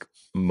 right? Like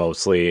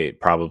mostly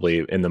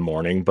probably in the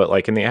morning, but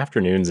like in the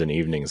afternoons and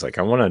evenings, like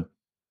I want to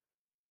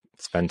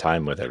spend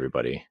time with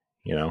everybody,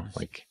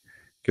 like,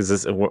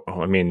 because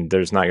I mean,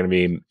 there's not going to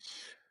be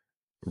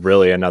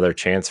really another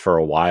chance for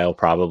a while,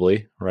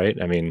 probably,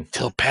 right? I mean,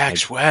 till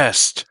PAX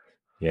West.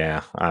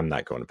 Yeah, I'm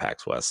not going to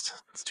PAX West.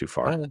 It's too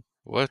far.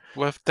 What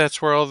if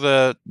that's where all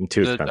the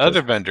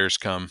other vendors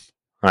come?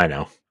 I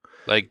know.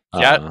 Like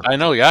I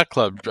know Yacht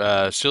Club.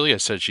 Celia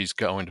said she's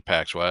going to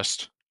PAX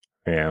West.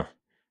 Yeah.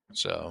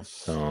 So.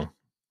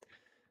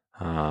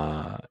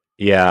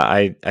 Yeah,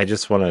 I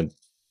just want to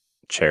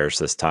cherish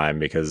this time,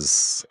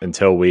 because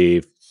until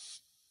we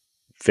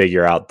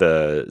figure out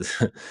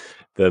the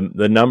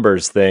the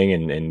numbers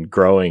thing and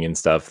growing and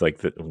stuff, like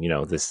these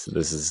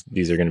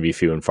are going to be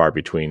few and far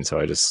between. So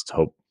I just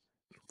hope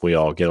we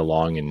all get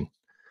along and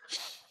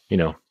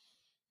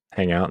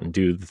hang out and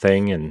do the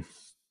thing and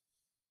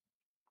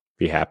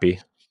be happy,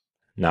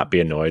 not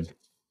be annoyed,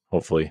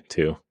 hopefully,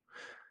 too,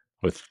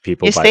 with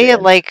people. You say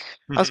it like,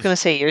 I was going to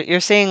say, you're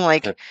saying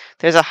like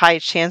there's a high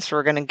chance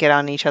we're going to get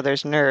on each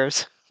other's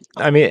nerves.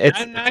 I mean,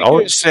 I'm not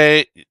going to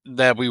say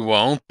that we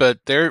won't, but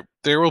there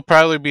will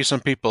probably be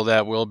some people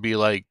that will be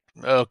like,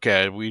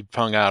 okay, we've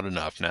hung out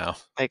enough now.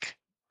 Like,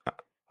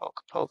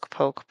 poke.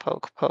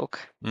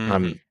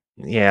 I'm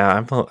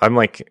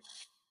like,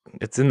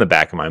 it's in the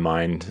back of my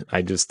mind.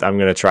 I'm going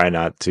to try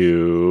not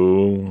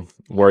to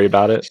worry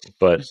about it,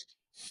 but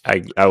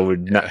I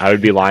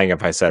would be lying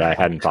if I said I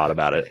hadn't thought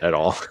about it at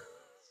all.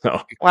 So.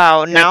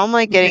 Wow, now I'm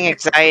like getting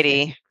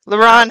anxiety.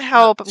 LeRon,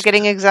 help! I'm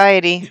getting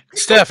anxiety.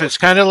 Steph, it's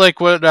kind of like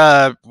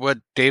what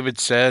David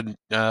said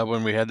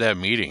when we had that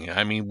meeting.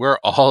 I mean, we're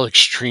all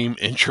extreme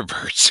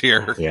introverts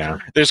here. Yeah.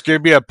 There's going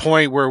to be a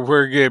point where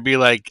we're going to be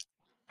like,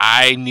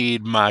 I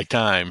need my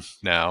time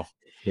now.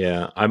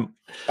 Yeah, I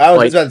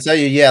was just about to tell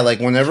you, yeah, like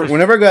whenever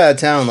I go out of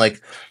town,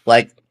 like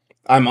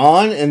I'm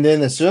on, and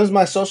then as soon as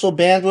my social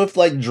bandwidth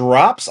like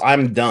drops,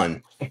 I'm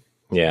done.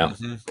 Yeah.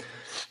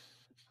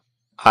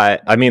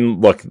 I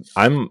mean, look,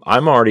 I'm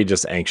already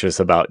just anxious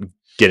about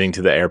getting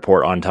to the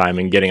airport on time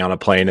and getting on a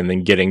plane and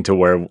then getting to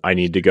where I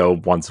need to go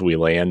once we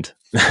land.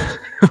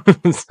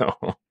 So,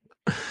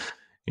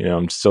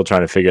 I'm still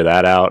trying to figure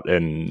that out.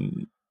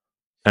 And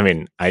I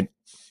mean,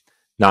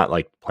 not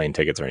like plane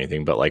tickets or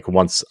anything, but like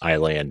once I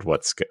land,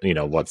 what's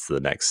the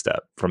next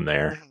step from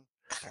there?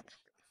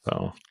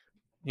 So,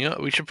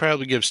 we should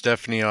probably give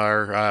Stephanie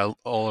all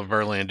of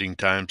our landing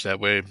times.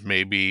 That way,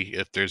 maybe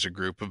if there's a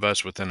group of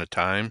us within a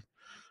time,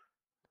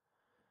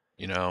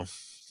 we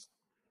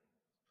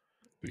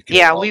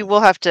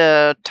will have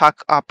to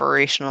talk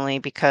operationally,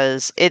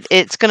 because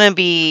it's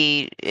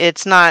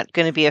not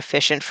going to be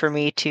efficient for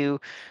me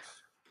to,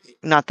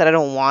 not that I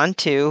don't want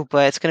to,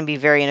 but it's going to be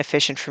very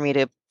inefficient for me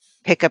to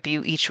pick up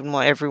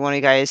every one of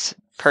you guys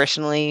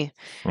personally,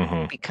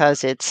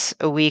 because it's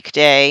a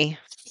weekday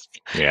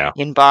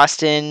in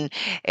Boston,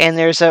 and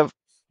there's a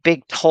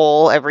big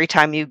toll every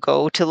time you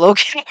go to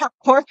Logan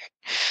Airport.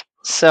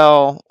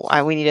 So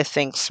we need to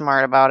think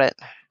smart about it.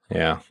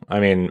 Yeah, I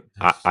mean,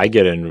 I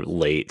get in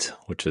late,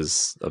 which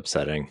is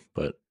upsetting,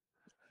 but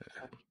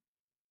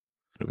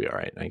it'll be all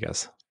right, I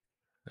guess.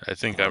 I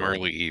think I'm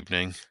early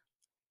evening.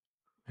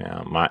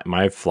 Yeah,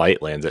 my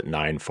flight lands at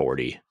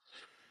 9:40,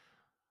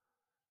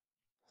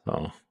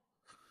 so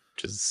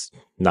which is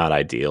not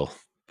ideal,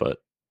 but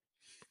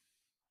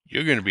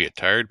you're going to be a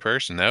tired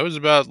person. That was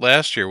about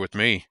last year with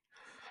me.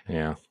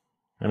 Yeah,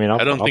 I mean,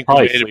 I don't I'll think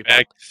probably we made sleep. It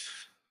back.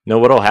 No,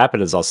 what'll happen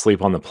is I'll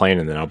sleep on the plane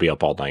and then I'll be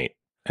up all night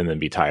and then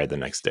be tired the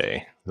next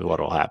day. Is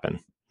what'll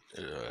happen.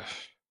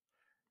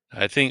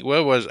 I think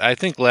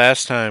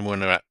last time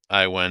when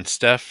I went,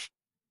 Steph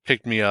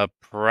picked me up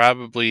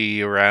probably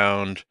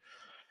around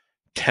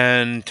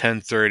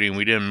 10:30, and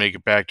we didn't make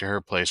it back to her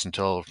place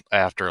until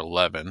after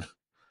 11.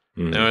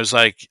 And it was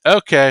like,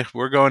 okay,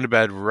 we're going to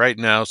bed right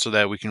now so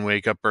that we can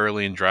wake up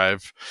early and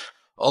drive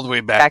all the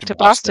way back to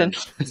Boston.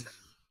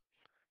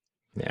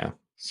 Yeah.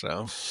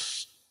 So.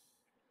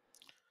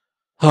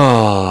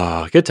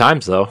 Oh, good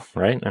times though,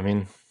 right? I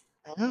mean,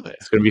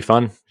 It's going to be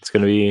fun. It's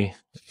going to be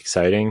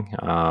exciting.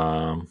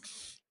 I'm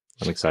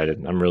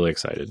excited. I'm really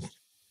excited.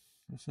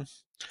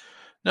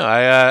 No,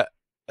 I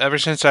ever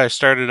since I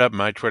started up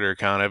my Twitter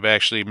account, I've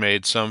actually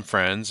made some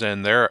friends,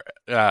 and they're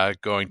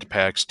going to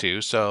PAX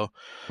too. So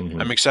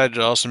I'm excited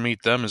to also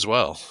meet them as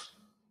well.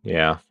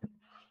 Yeah,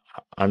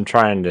 I'm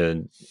trying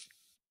to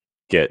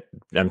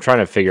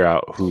figure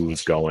out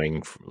who's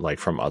going, like,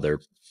 from other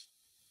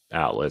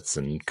outlets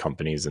and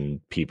companies and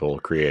people,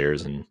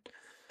 creators, and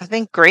I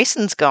think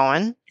Grayson's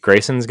going.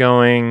 Grayson's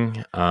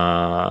going.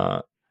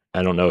 I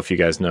don't know if you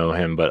guys know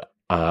him, but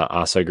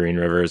Asa Green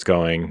River is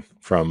going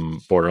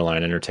from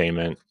Borderline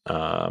Entertainment.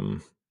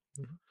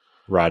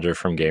 Roger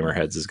from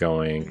Gamerheads is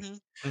going.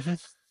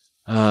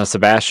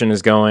 Sebastian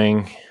is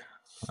going.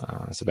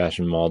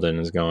 Sebastian Malden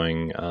is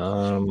going.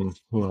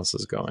 Who else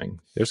is going?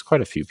 There's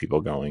quite a few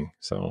people going.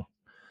 So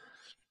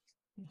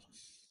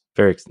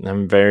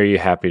I'm very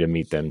happy to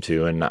meet them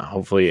too, and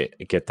hopefully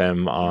get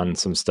them on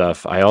some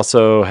stuff. I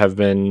also have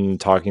been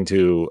talking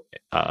to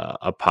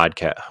a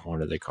podcast. What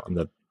are they called?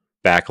 The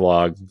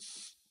Backlog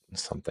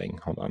something.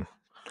 Hold on.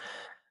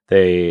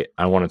 I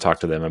want to talk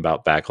to them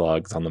about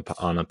backlogs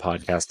on a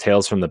podcast.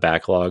 Tales from the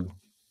Backlog.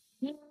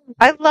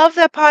 I love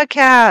that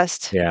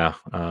podcast. Yeah,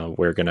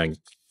 we're gonna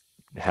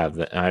have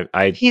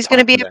that. He's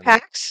gonna be at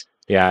PAX.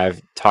 Yeah,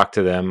 I've talked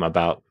to them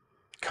about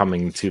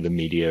coming to the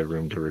media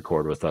room to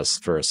record with us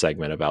for a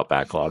segment about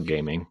backlog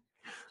gaming.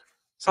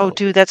 So,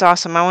 dude, that's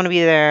awesome. I want to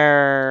be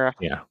there.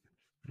 Yeah.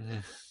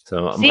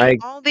 So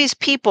all these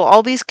people,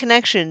 all these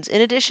connections, in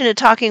addition to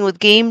talking with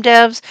game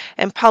devs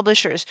and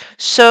publishers,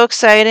 so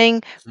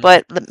exciting.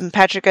 But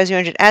Patrick, as you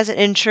mentioned, as an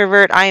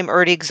introvert, I am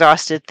already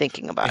exhausted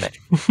thinking about it.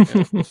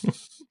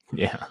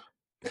 Yeah.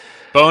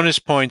 Bonus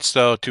points,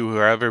 though, to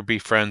whoever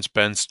befriends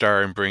Ben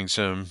Starr and brings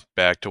him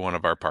back to one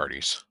of our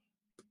parties.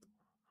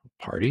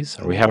 Parties?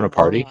 Are we having a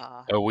party?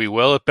 Oh, we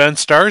will if Ben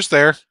Starr's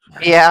there.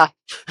 Yeah.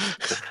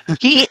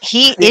 He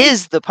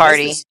is the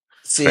party.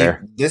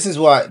 This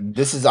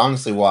is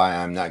honestly why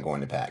I'm not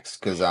going to PAX,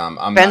 because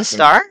I'm Ben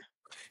Starr.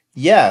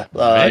 Yeah,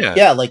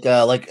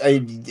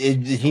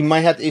 he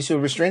might have to issue a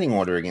restraining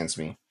order against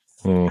me.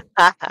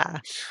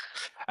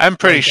 I'm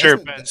pretty sure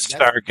Ben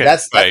Starr can.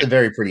 That's a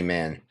very pretty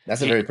man.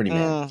 That's a very pretty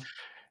man.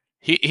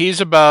 He's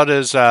about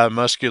as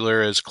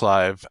muscular as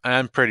Clive.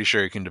 I'm pretty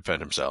sure he can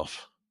defend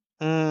himself.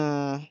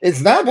 It's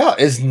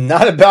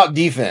not about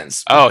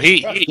defense. Oh,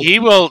 he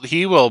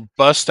will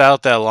bust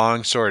out that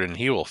long sword and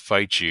he will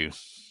fight you.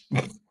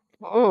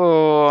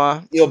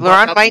 Oh,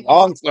 LeRon might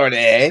long sword,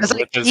 eh?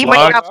 He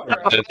might have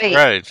that's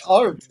right.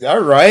 All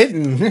right.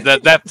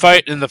 that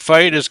fight and the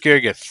fight is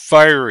gonna get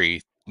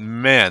fiery.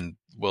 Man,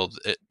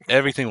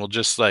 everything will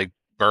just like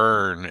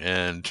burn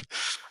and.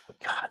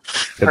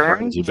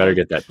 God, you better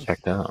get that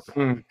checked out.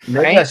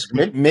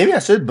 Maybe I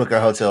should book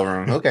a hotel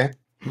room. Okay.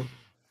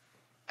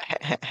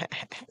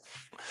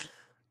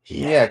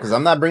 Yeah, because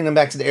I'm not bringing them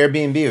back to the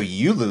Airbnb, or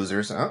you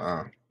losers.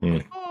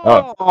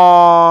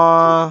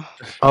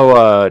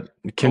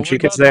 Kim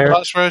Chika's there. The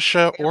Boss Rush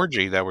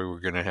orgy that we were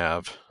gonna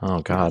have.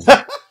 Oh God.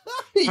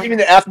 You mean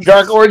the After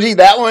Dark orgy?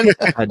 That one?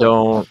 I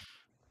don't.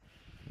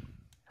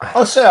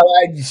 Oh, so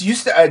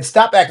I'd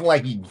stop acting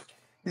like you.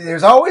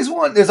 There's always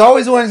one. There's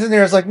always ones in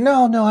there. It's like,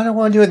 no, I don't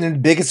want to do it. And they're the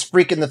biggest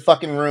freak in the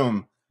fucking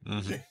room.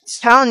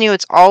 Telling you,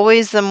 it's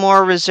always the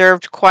more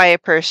reserved,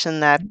 quiet person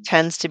that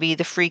tends to be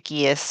the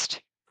freakiest.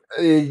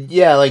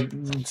 Yeah, like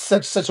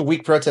such a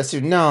weak protest.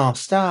 Too. No,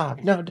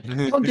 stop. No,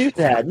 don't do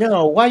that.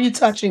 No, why are you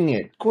touching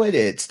it? Quit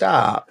it.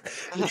 Stop.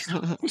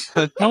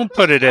 Don't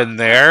put it in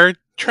there.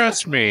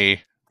 Trust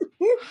me.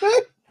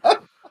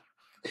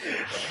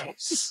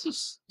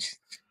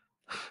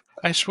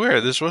 I swear,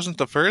 this wasn't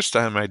the first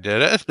time I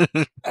did it.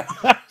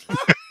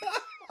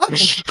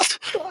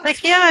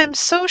 Like, yeah, I'm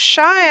so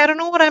shy. I don't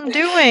know what I'm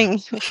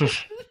doing.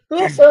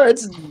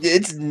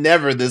 It's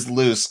never this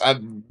loose.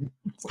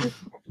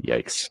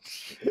 Yikes.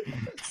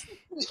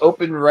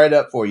 Open right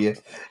up for you.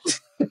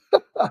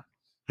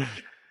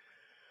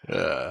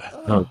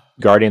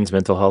 Guardians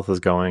Mental Health is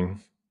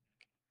going.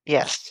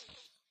 Yes.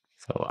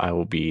 So I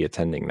will be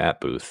attending that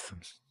booth.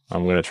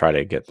 I'm going to try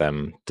to get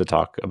them to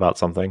talk about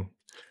something.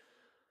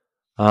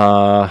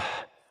 Does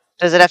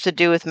it have to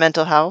do with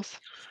mental health?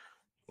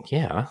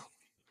 Yeah.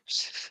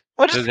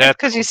 What is that?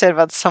 Because you said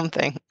about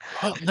something.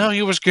 Oh, no,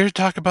 he was going to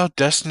talk about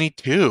Destiny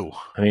 2.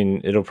 I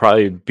mean, it'll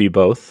probably be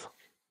both.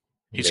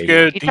 He's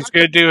good. He's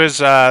going to do his.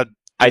 He's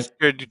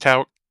going to do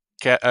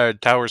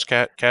Towers,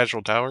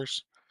 Casual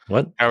Towers.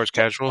 What? Towers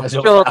Casual.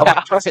 Casual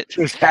Towers.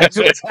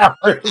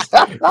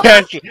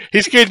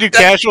 He's going to do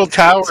Casual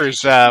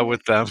Towers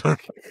with them.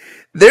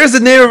 There's the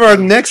name of our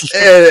next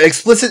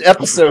explicit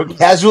episode: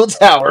 Casual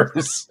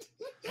Towers,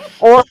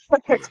 or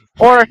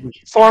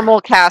formal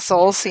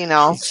castles. You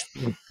know.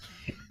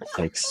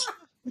 Thanks.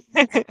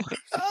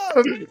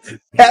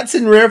 Pat's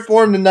in rare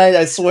form tonight.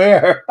 I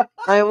swear.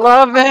 I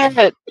love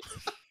it.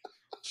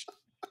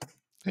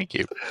 Thank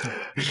you.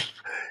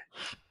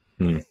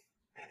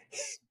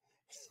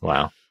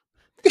 Wow.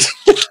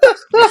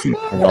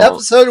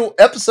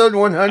 episode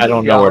 100. I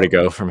don't know where to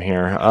go from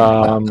here.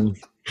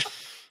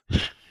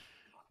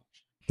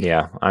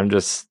 Yeah,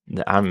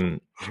 I'm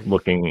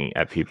looking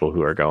at people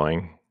who are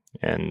going,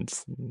 and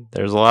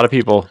there's a lot of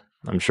people.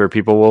 I'm sure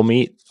people will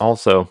meet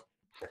also.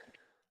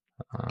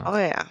 Oh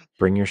yeah.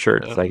 Bring your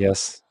shirts, Yeah. I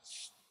guess.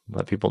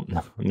 Let people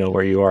know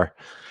where you are.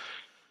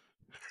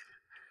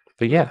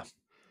 But yeah,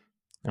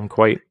 I'm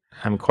quite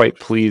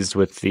pleased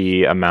with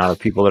the amount of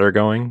people that are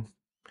going.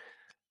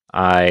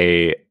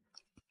 I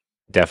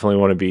definitely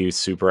want to be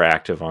super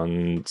active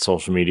on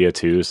social media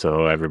too,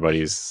 so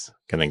everybody's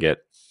gonna get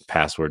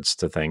passwords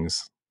to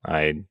things.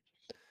 I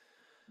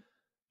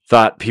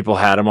thought people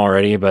had them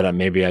already, but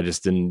maybe I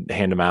just didn't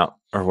hand them out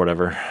or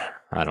whatever.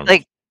 I don't know.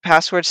 Like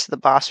passwords to the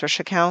Boss Rush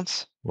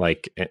accounts.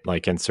 Like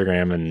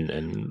Instagram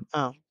and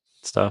Oh.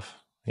 stuff.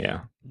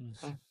 Yeah.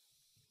 Mm.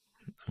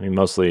 I mean,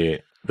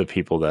 mostly the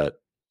people that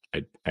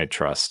I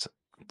trust.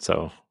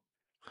 So,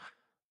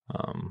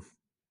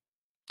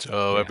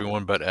 So Yeah.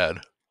 everyone but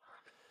Ed.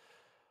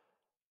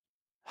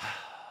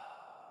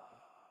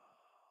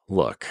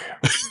 look,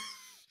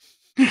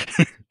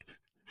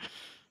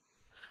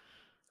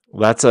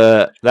 that's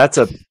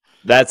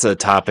a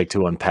topic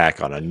to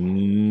unpack on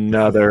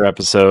another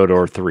episode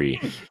or 3.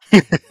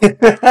 Hey,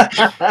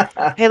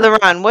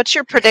 LeRon, what's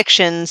your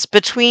predictions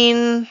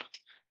between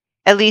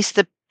at least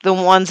the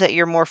ones that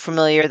you're more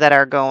familiar that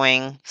are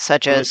going,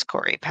 such as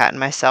Corey, Pat, and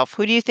myself?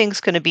 Who do you think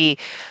is going to be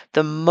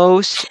the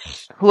most?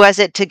 Who has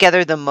it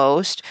together the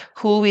most?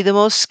 Who will be the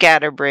most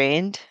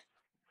scatterbrained?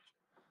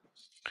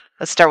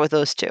 Let's start with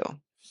those two.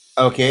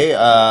 Okay,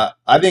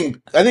 I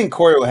think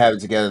Corey will have it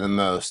together the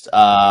most.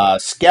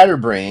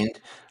 Scatterbrained.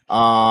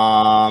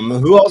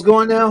 Who else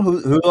going now?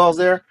 Who else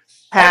there?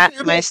 Pat,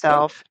 Actually,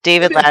 myself,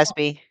 David it'll be,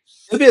 Lasby.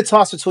 it'll be a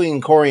toss between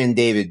Corey and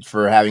David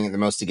for having it the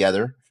most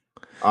together.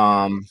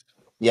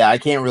 Yeah, I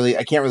can't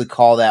really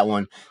call that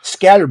one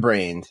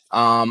scatterbrained.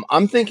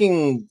 I'm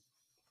thinking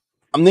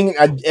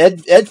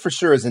Ed for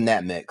sure is in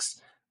that mix.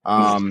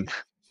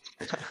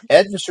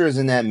 Ed for sure is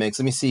in that mix.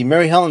 Let me see.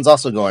 Mary Helen's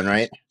also going,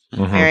 right?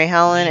 Mhm. Mary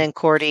Helen and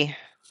Courtney.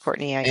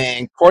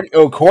 And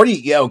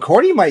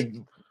Cordy might.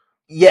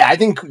 Yeah, I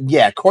think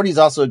Cordy's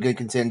also a good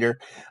contender.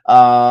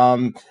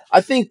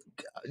 I think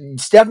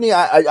Stephanie,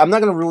 I'm not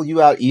going to rule you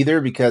out either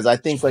because I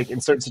think like in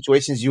certain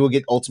situations you will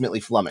get ultimately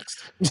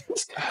flummoxed.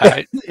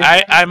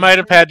 I might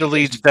have had to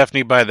lead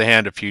Stephanie by the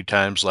hand a few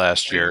times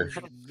last year.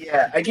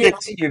 Yeah, I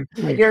guarantee you.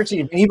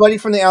 If anybody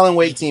from the Alan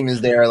Wake team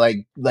is there,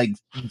 like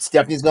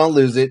Stephanie's going to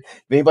lose it.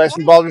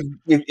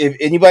 If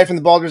anybody from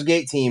the Baldur's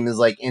Gate team is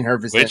like in her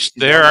vicinity, Which she's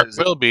gonna there lose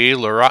it. will be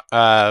Larry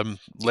and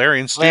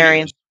Larry.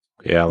 Studios.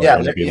 Yeah, Yeah,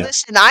 that'd be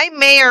Listen, I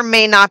may or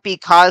may not be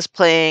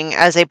cosplaying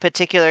as a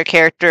particular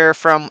character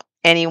from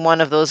any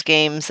one of those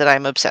games that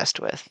I'm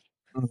obsessed with.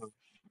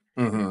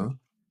 Mm-hmm.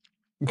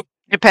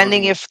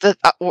 Depending if the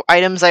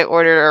items I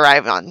ordered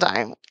arrive on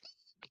time.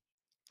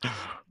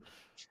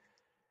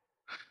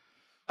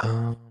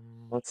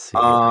 Let's see.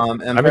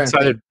 I'm I'm trying to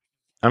excited. think.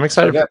 I'm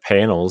excited Okay. for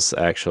panels.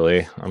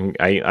 Actually,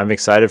 I'm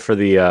excited for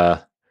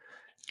the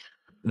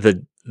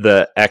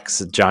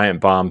ex Giant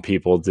Bomb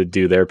people to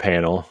do their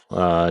panel.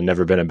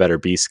 Never been a better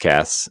Beast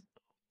cast,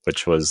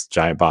 which was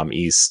Giant Bomb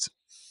East,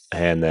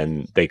 and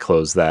then they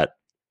closed that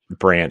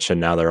branch, and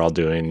now they're all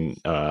doing.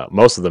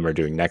 Most of them are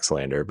doing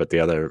Nextlander, but the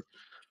other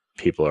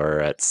people are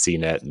at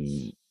CNET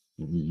and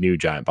New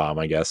Giant Bomb,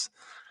 I guess.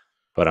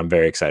 But I'm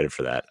very excited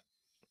for that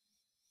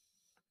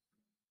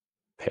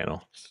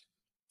panel.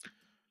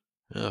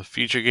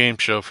 Future game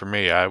show for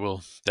me. I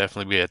will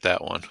definitely be at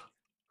that one.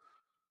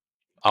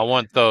 I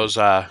want those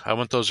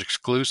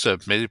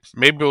exclusive.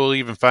 Maybe we'll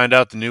even find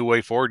out the new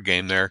Way Forward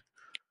game there.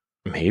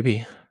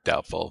 Maybe.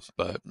 Doubtful,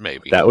 but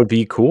maybe. That would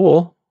be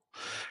cool.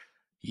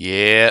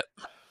 Yeah.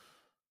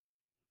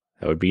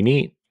 That would be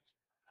neat.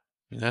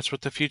 And that's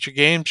what the future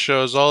game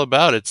show is all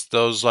about. It's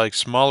those like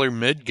smaller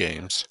mid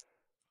games.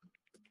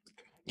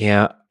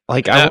 Yeah,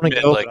 like And I not want to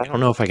mid, go, like- but I don't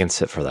know if I can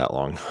sit for that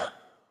long.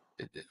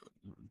 It's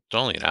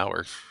only an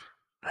hour.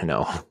 I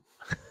know.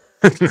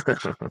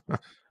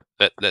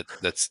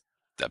 That's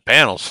the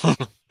panels.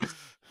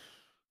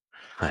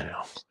 I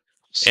know.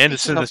 And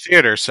it's in the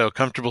theater, so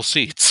comfortable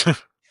seats.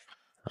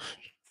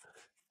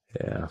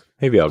 Yeah,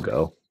 maybe I'll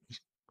go.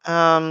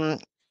 Um,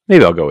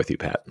 Maybe I'll go with you,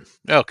 Pat.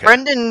 Okay.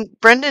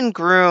 Brendan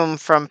Groom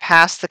from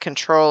Pass the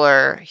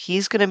Controller,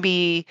 he's going to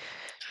be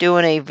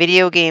doing a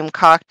video game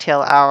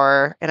cocktail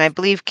hour, and I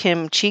believe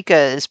Kim Chica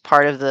is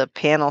part of the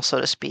panel, so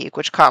to speak,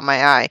 which caught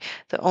my eye.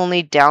 The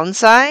only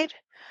downside,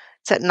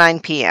 it's at 9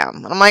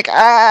 p.m. I'm like,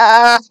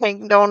 I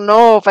don't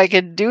know if I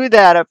could do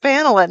that, a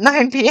panel at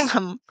 9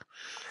 p.m.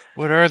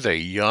 What are they,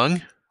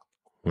 young?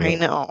 I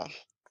know.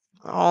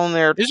 Oh, and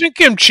they're Isn't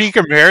Kim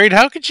Chica married?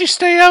 How could she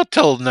stay out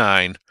till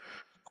 9?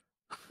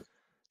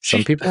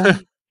 Some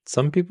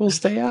people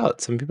stay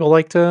out. Some people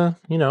like to,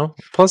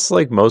 plus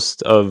like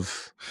most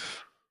of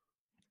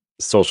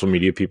social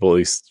media people, at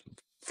least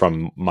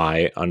from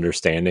my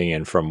understanding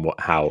and from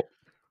how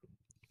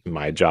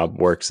my job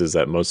works, is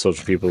that most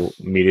social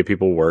media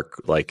people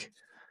work like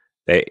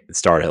they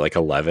start at like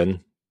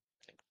 11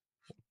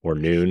 or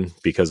noon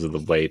because of the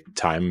way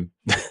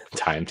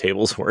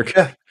timetables work.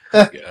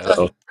 Yeah.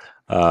 So,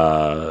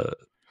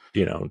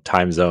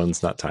 time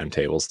zones, not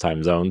timetables,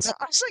 time zones.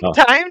 I was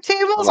like,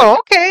 timetables?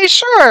 Okay,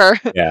 sure.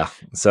 Yeah.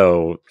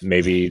 So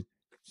maybe,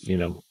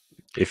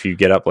 if you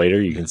get up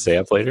later, you can stay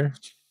up later.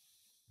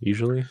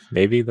 Usually,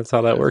 maybe that's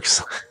how that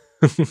works.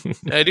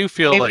 I do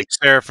feel Maybe- like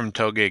Sarah from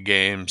Toge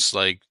Games,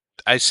 like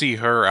I see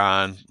her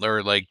on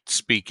or like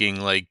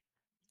speaking like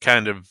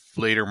kind of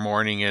later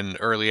morning and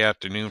early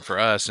afternoon for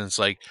us, and it's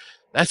like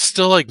that's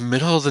still like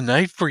middle of the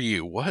night for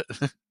you. What?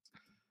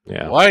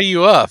 Yeah. Why are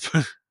you up?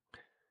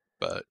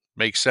 But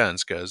makes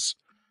sense because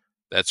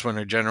that's when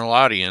her general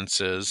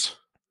audience is.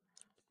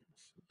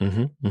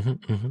 Mhm,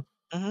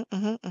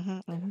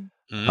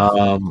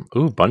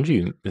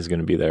 Bungie is going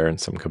to be there in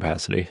some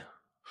capacity.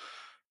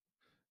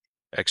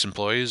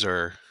 Ex-employees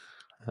or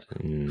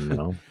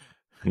No,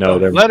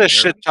 let us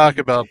shit talk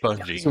about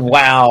Bungie.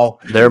 Wow.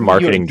 their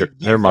marketing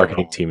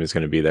team is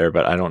going to be there,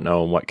 but I don't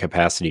know in what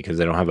capacity because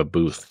they don't have a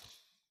booth.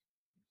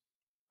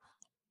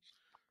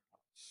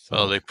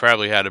 Well, they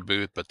probably had a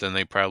booth, but then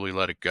they probably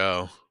let it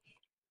go.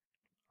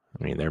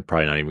 I mean, they're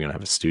probably not even going to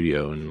have a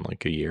studio in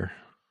like a year,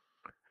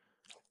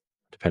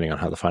 depending on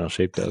how the final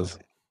shape does.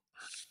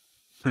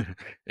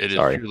 It is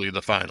Sorry. truly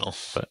the final.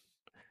 But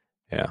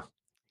yeah,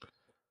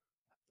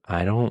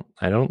 I'm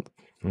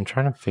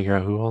trying to figure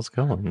out who all's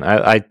going.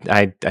 I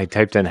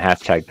typed in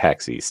hashtag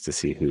PAX East to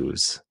see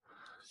who's.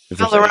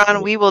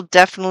 LeRon, we will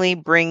definitely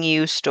bring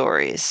you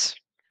stories.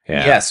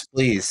 Yeah. Yes,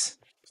 please.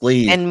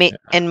 And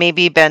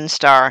maybe Ben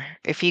Starr.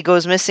 If he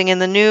goes missing in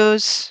the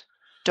news,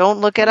 don't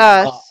look at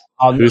us.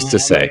 Who's to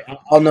say?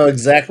 I'll know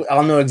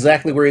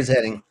exactly where he's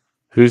heading.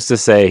 Who's to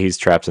say he's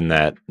trapped in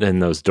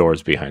those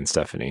doors behind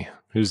Stephanie?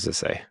 Who's to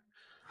say?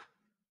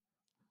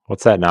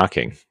 What's that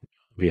knocking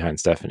behind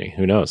Stephanie?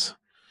 Who knows?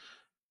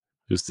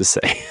 Who's to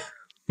say?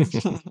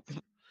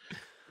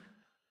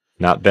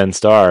 Not Ben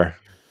Starr.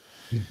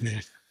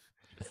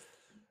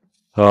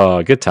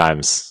 Oh, good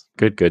times.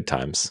 Good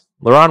times.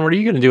 LeRon, what are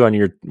you going to do on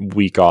your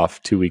week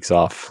off, 2 weeks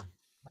off?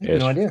 I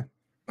have no idea.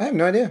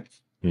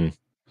 Okay.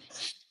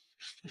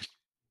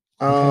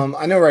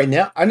 I know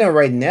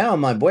right now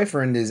my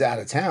boyfriend is out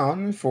of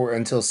town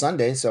until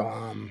Sunday, so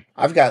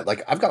I've got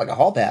like a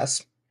hall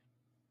pass.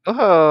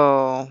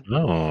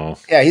 Oh.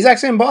 Yeah, he's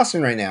actually in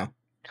Boston right now.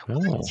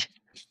 Oh.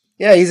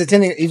 Yeah, he's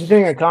attending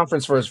a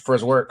conference for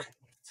his work.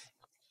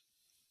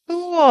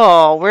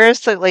 Cool.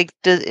 Where's the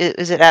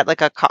is it at like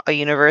a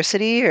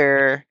university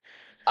or?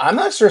 I'm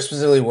not sure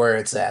specifically where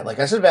it's at. Like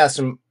I should have asked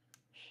him.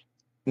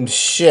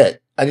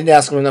 Shit, I didn't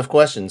ask him enough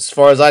questions. As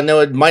far as I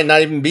know, it might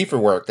not even be for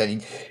work.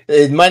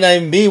 It might not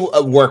even be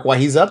work while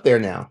he's up there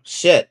now.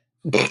 Shit.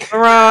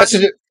 I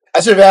should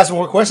have asked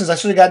more questions. I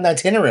should have got an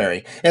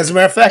itinerary. As a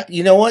matter of fact,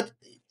 you know what?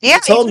 Yeah,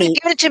 he told me,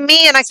 give it to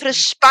me, and I could have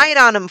spied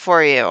on him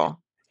for you.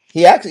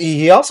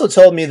 He also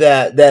told me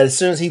that as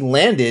soon as he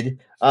landed,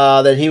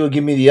 that he would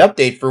give me the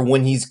update for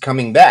when he's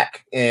coming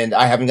back, and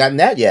I haven't gotten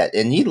that yet.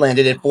 And he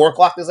landed at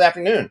 4:00 this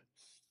afternoon.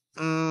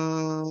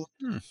 Well,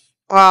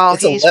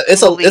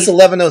 it's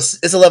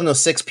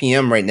 11:06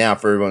 p.m. right now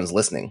for everyone who's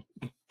listening.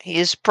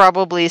 He's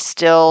probably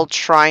still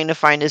trying to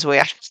find his way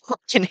out of the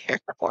fucking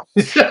airport.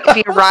 If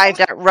he arrived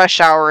at rush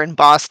hour in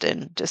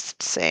Boston,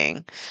 just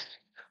saying.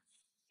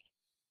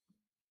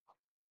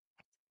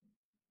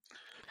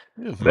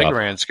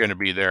 Megaran's going to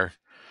be there.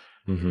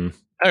 Mm-hmm.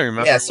 I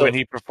remember when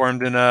he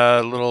performed in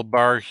a little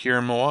bar here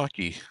in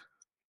Milwaukee.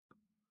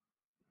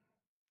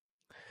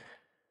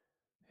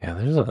 Yeah,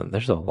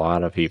 there's a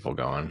lot of people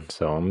going,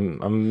 so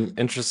I'm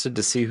interested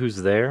to see who's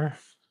there.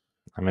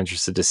 I'm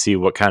interested to see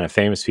what kind of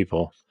famous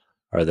people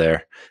are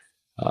there.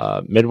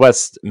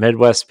 Midwest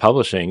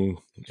Publishing,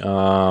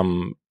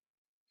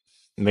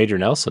 Major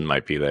Nelson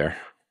might be there.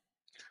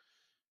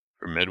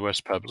 For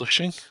Midwest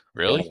Publishing,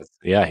 really?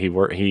 Yeah, he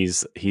works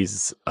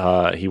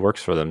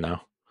for them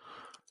now.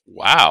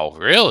 Wow,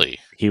 really?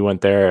 He went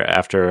there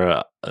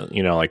after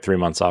like 3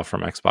 months off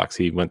from Xbox.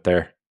 He went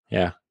there.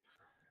 Yeah,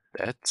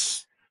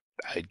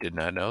 I did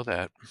not know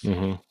that.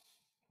 Mm-hmm.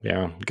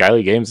 Yeah,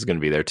 Guiley Games is going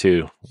to be there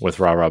too with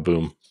Rah Rah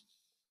Boom.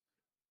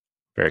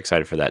 Very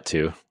excited for that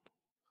too.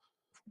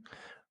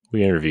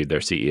 We interviewed their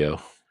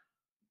CEO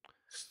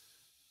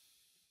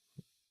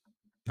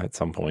at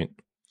some point.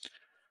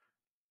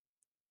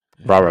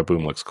 Rah Rah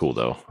Boom looks cool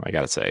though, I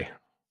gotta say.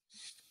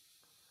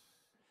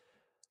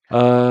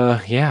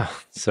 Yeah.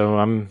 So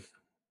I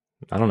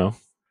don't know.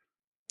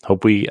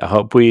 Hope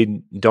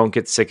we don't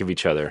get sick of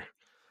each other.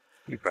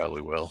 You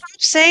probably will. I'm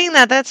saying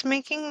that's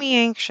making me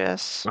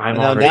anxious. I'm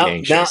already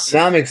anxious.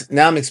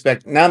 Now I'm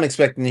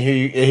expecting to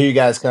hear you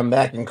guys come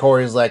back, and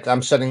Corey's like,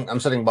 I'm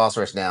shutting Boss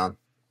Rush down.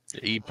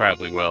 He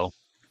probably will.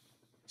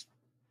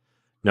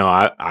 No,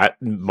 I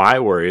my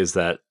worry is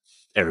that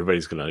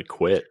everybody's gonna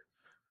quit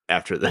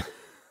after that.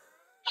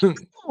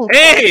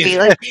 Hey,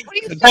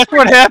 that's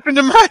what happened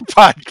to my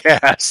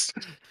podcast.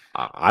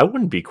 I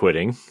wouldn't be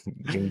quitting.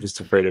 I'm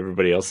just afraid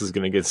everybody else is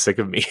gonna get sick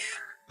of me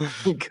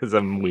because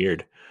I'm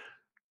weird.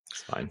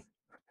 It's fine.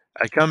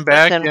 I come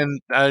back and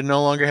I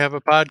no longer have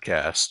a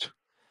podcast.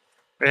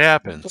 It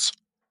happens.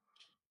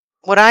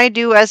 what I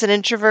do as an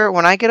introvert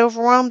when I get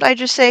overwhelmed, I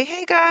just say,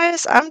 "Hey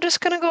guys, I'm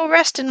just gonna go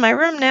rest in my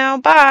room now.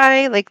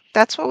 Bye." Like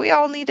that's what we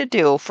all need to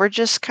do. If we're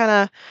just kind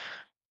of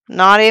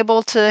not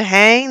able to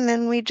hang,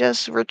 then we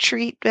just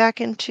retreat back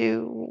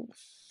into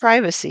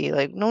privacy.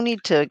 Like no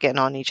need to get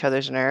on each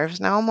other's nerves.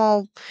 Now I'm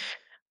all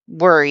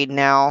worried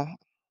now.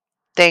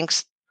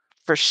 Thanks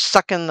for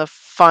sucking the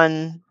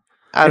fun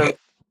out of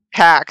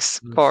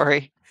hacks,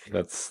 Corey.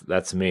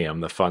 That's me. I'm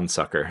the fun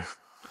sucker.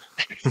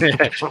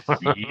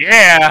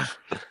 Yeah.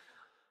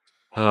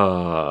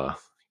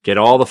 Get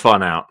all the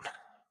fun out.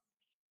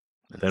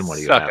 Then what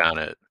do you Suck have? on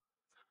it.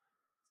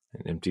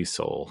 An empty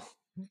soul.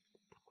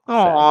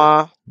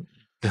 Aw.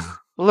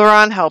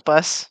 LeRon, help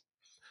us.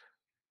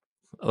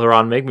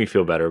 LeRon, make me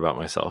feel better about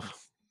myself.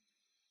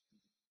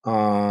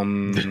 I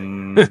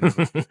don't know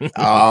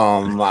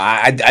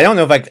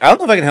if I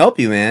can help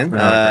you, man.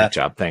 Great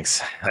job,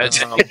 thanks.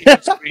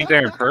 Be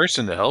there in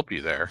person to help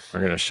you there.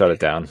 We're gonna shut it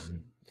down.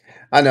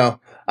 I know,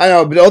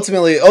 but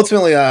ultimately,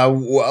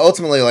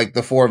 like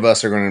the four of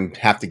us are going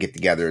to have to get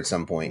together at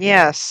some point.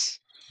 Yes.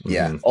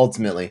 Yeah, Mm-hmm.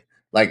 ultimately,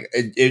 like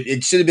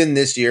it should have been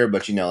this year,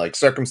 but like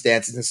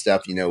circumstances and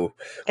stuff, with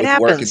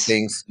happens. work and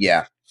things.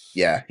 Yeah,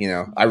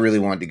 I really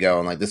wanted to go,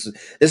 and like this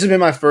has been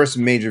my first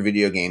major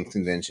video game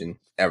convention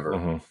ever.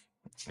 Mm-hmm.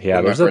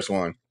 Yeah, my first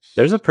one.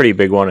 There's a pretty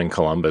big one in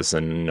Columbus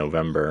in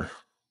November.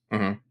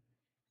 Mm-hmm.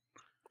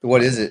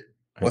 What is it?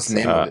 What's the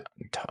name of it?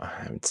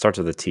 It starts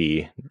with a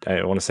T.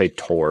 I want to say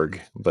Torg,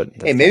 but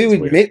hey, maybe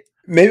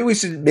we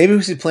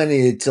should plan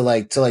to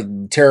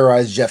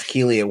terrorize Jeff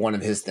Keighley at one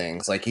of his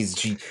things. Like he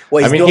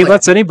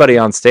lets anybody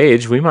on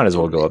stage. We might as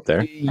well go up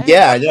there.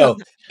 Yeah, I know.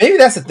 Maybe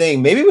that's the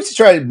thing. Maybe we should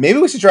try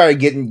to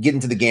get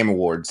into the Game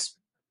Awards.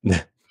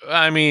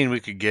 I mean, we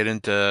could get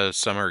into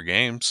Summer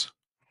Games.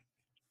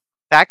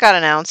 That got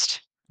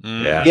announced.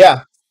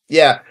 Yeah.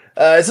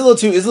 It's a little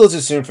too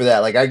soon for that.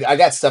 Like I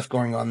got stuff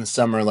going on this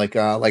summer. Like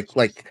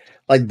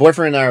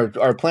boyfriend and I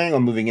are planning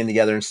on moving in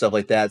together and stuff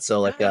like that.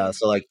 So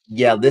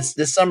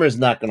this summer is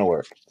not going to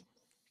work.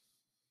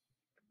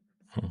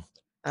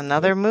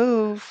 Another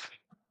move.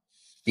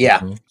 Yeah.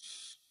 Mm-hmm.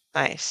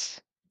 Nice.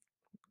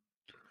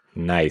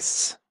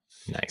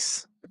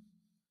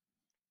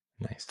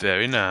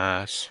 Very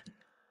nice.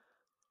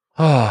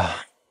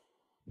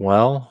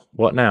 Well,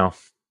 what now?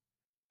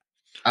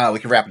 We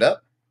can wrap it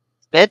up.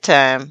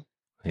 Bedtime.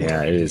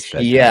 Yeah, it is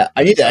bedtime. Yeah,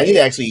 I need to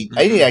actually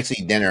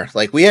eat dinner.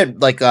 Like we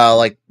had like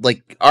our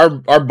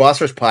Boss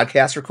Rush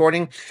podcast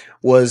recording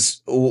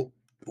was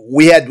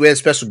we had a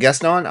special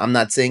guest on. I'm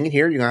not saying it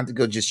here. You're gonna have to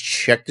go just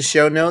check the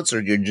show notes,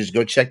 or you just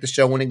go check the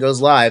show when it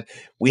goes live.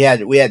 We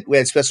had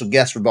special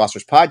guests for Boss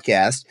Rush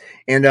podcast,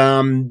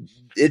 and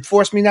it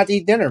forced me not to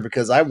eat dinner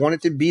because I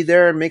wanted to be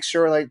there and make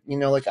sure like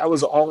I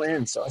was all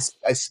in. So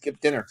I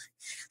skipped dinner.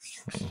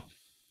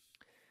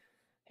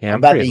 Yeah, I'm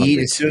about to eat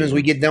as soon as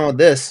we get done with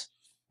this.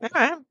 All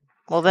right.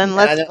 Well, then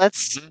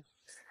let's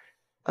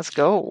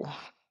go.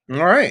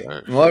 All right.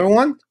 Well,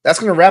 everyone, that's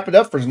going to wrap it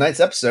up for tonight's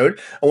episode.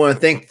 I want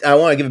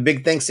to give a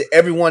big thanks to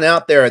everyone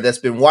out there that's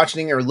been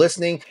watching or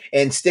listening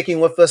and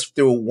sticking with us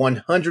through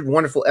 100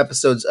 wonderful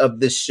episodes of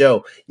this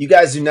show. You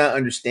guys do not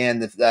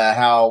understand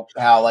how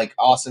like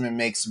awesome it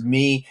makes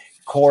me,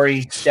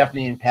 Corey,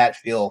 Stephanie, and Pat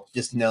feel.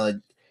 Just know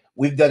that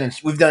we've done a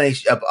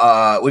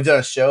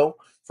show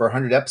for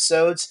 100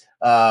 episodes.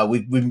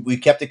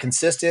 We've kept it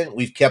consistent.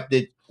 We've kept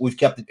it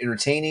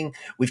entertaining.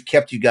 We've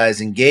kept you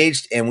guys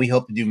engaged, and we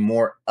hope to do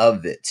more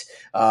of it.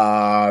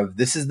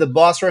 This is the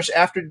Boss Rush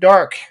After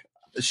Dark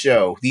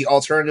show, the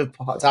alternative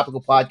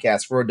topical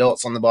podcast for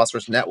adults on the Boss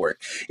Rush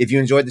Network. If you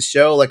enjoyed the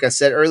show, like I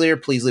said earlier,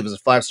 please leave us a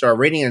 5-star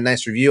rating and a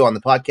nice review on the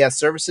podcast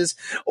services,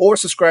 or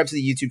subscribe to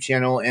the YouTube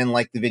channel and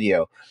like the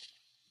video.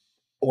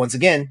 Once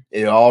again,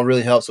 it all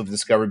really helps with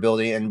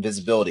discoverability and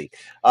visibility.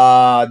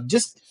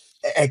 Just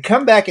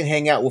come back and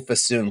hang out with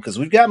us soon because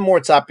we've got more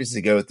topics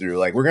to go through.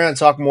 Like we're going to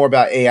talk more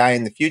about AI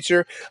in the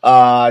future.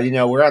 We're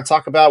going to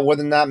talk about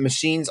whether or not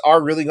machines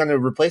are really going to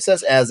replace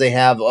us, as they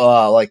have,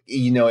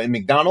 in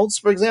McDonald's,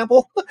 for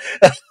example.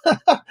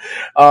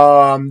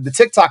 The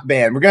TikTok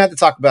ban. We're going to have to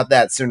talk about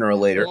that sooner or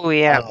later. Oh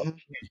yeah.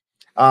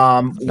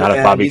 Not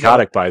if Bobby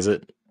Kotick buys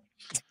it.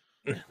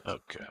 Oh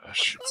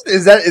gosh.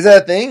 Is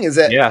that a thing? Is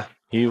that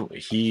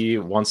he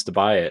wants to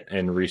buy it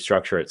and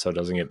restructure it so it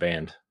doesn't get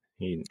banned.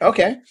 He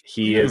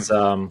is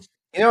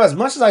as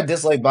much as I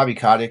dislike Bobby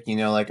Kotick,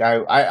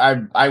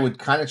 I would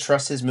kind of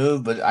trust his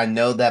move, but I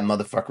know that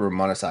motherfucker will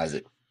monetize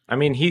it. I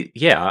mean,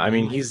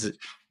 he's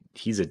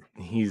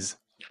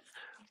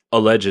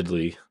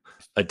allegedly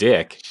a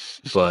dick,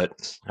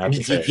 but I have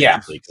to say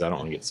because I don't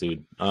want to get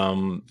sued.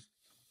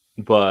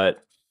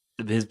 But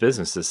his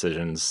business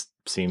decisions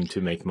seem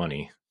to make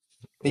money.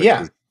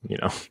 Yeah. Is,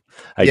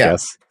 I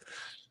guess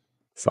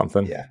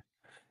something. Yeah.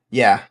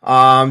 Yeah.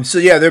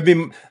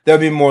 There'll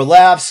be more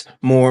laughs,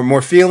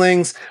 more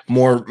feelings,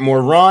 more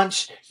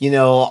raunch,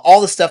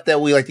 all the stuff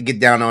that we like to get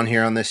down on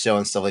here on this show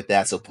and stuff like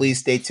that. So please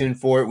stay tuned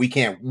for it.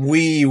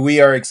 We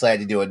are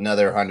excited to do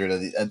another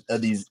 100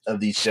 of these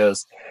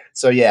shows.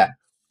 So yeah,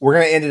 we're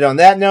going to end it on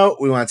that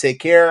note. We want to take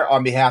care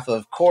on behalf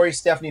of Corey,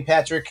 Stephanie,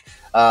 Patrick.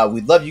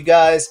 We love you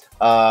guys.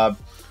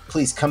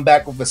 Please come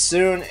back with us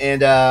soon.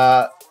 And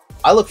I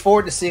look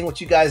forward to seeing what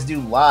you guys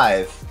do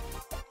live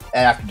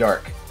at After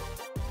Dark.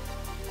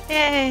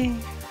 Yay.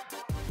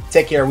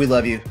 Take care. We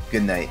love you.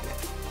 Good night.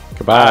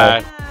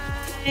 Goodbye. Bye.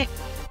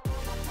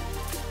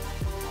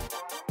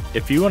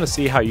 If you want to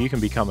see how you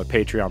can become a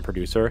Patreon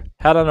producer,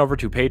 head on over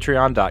to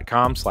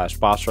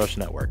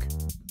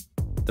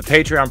patreon.com/BossRushNetwork. The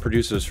Patreon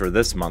producers for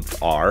this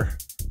month are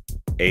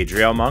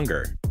Adriel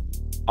Munger,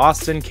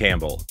 Austin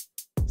Campbell,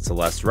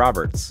 Celeste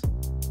Roberts,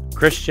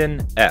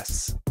 Christian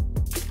S.,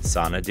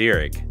 Sana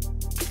Dirrig,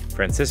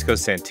 Francisco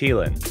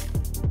Santillan,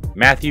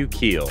 Matthew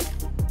Keel,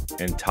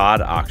 and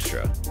Todd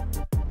Oxtra.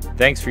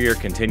 Thanks for your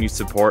continued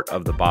support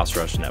of the Boss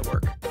Rush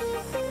Network.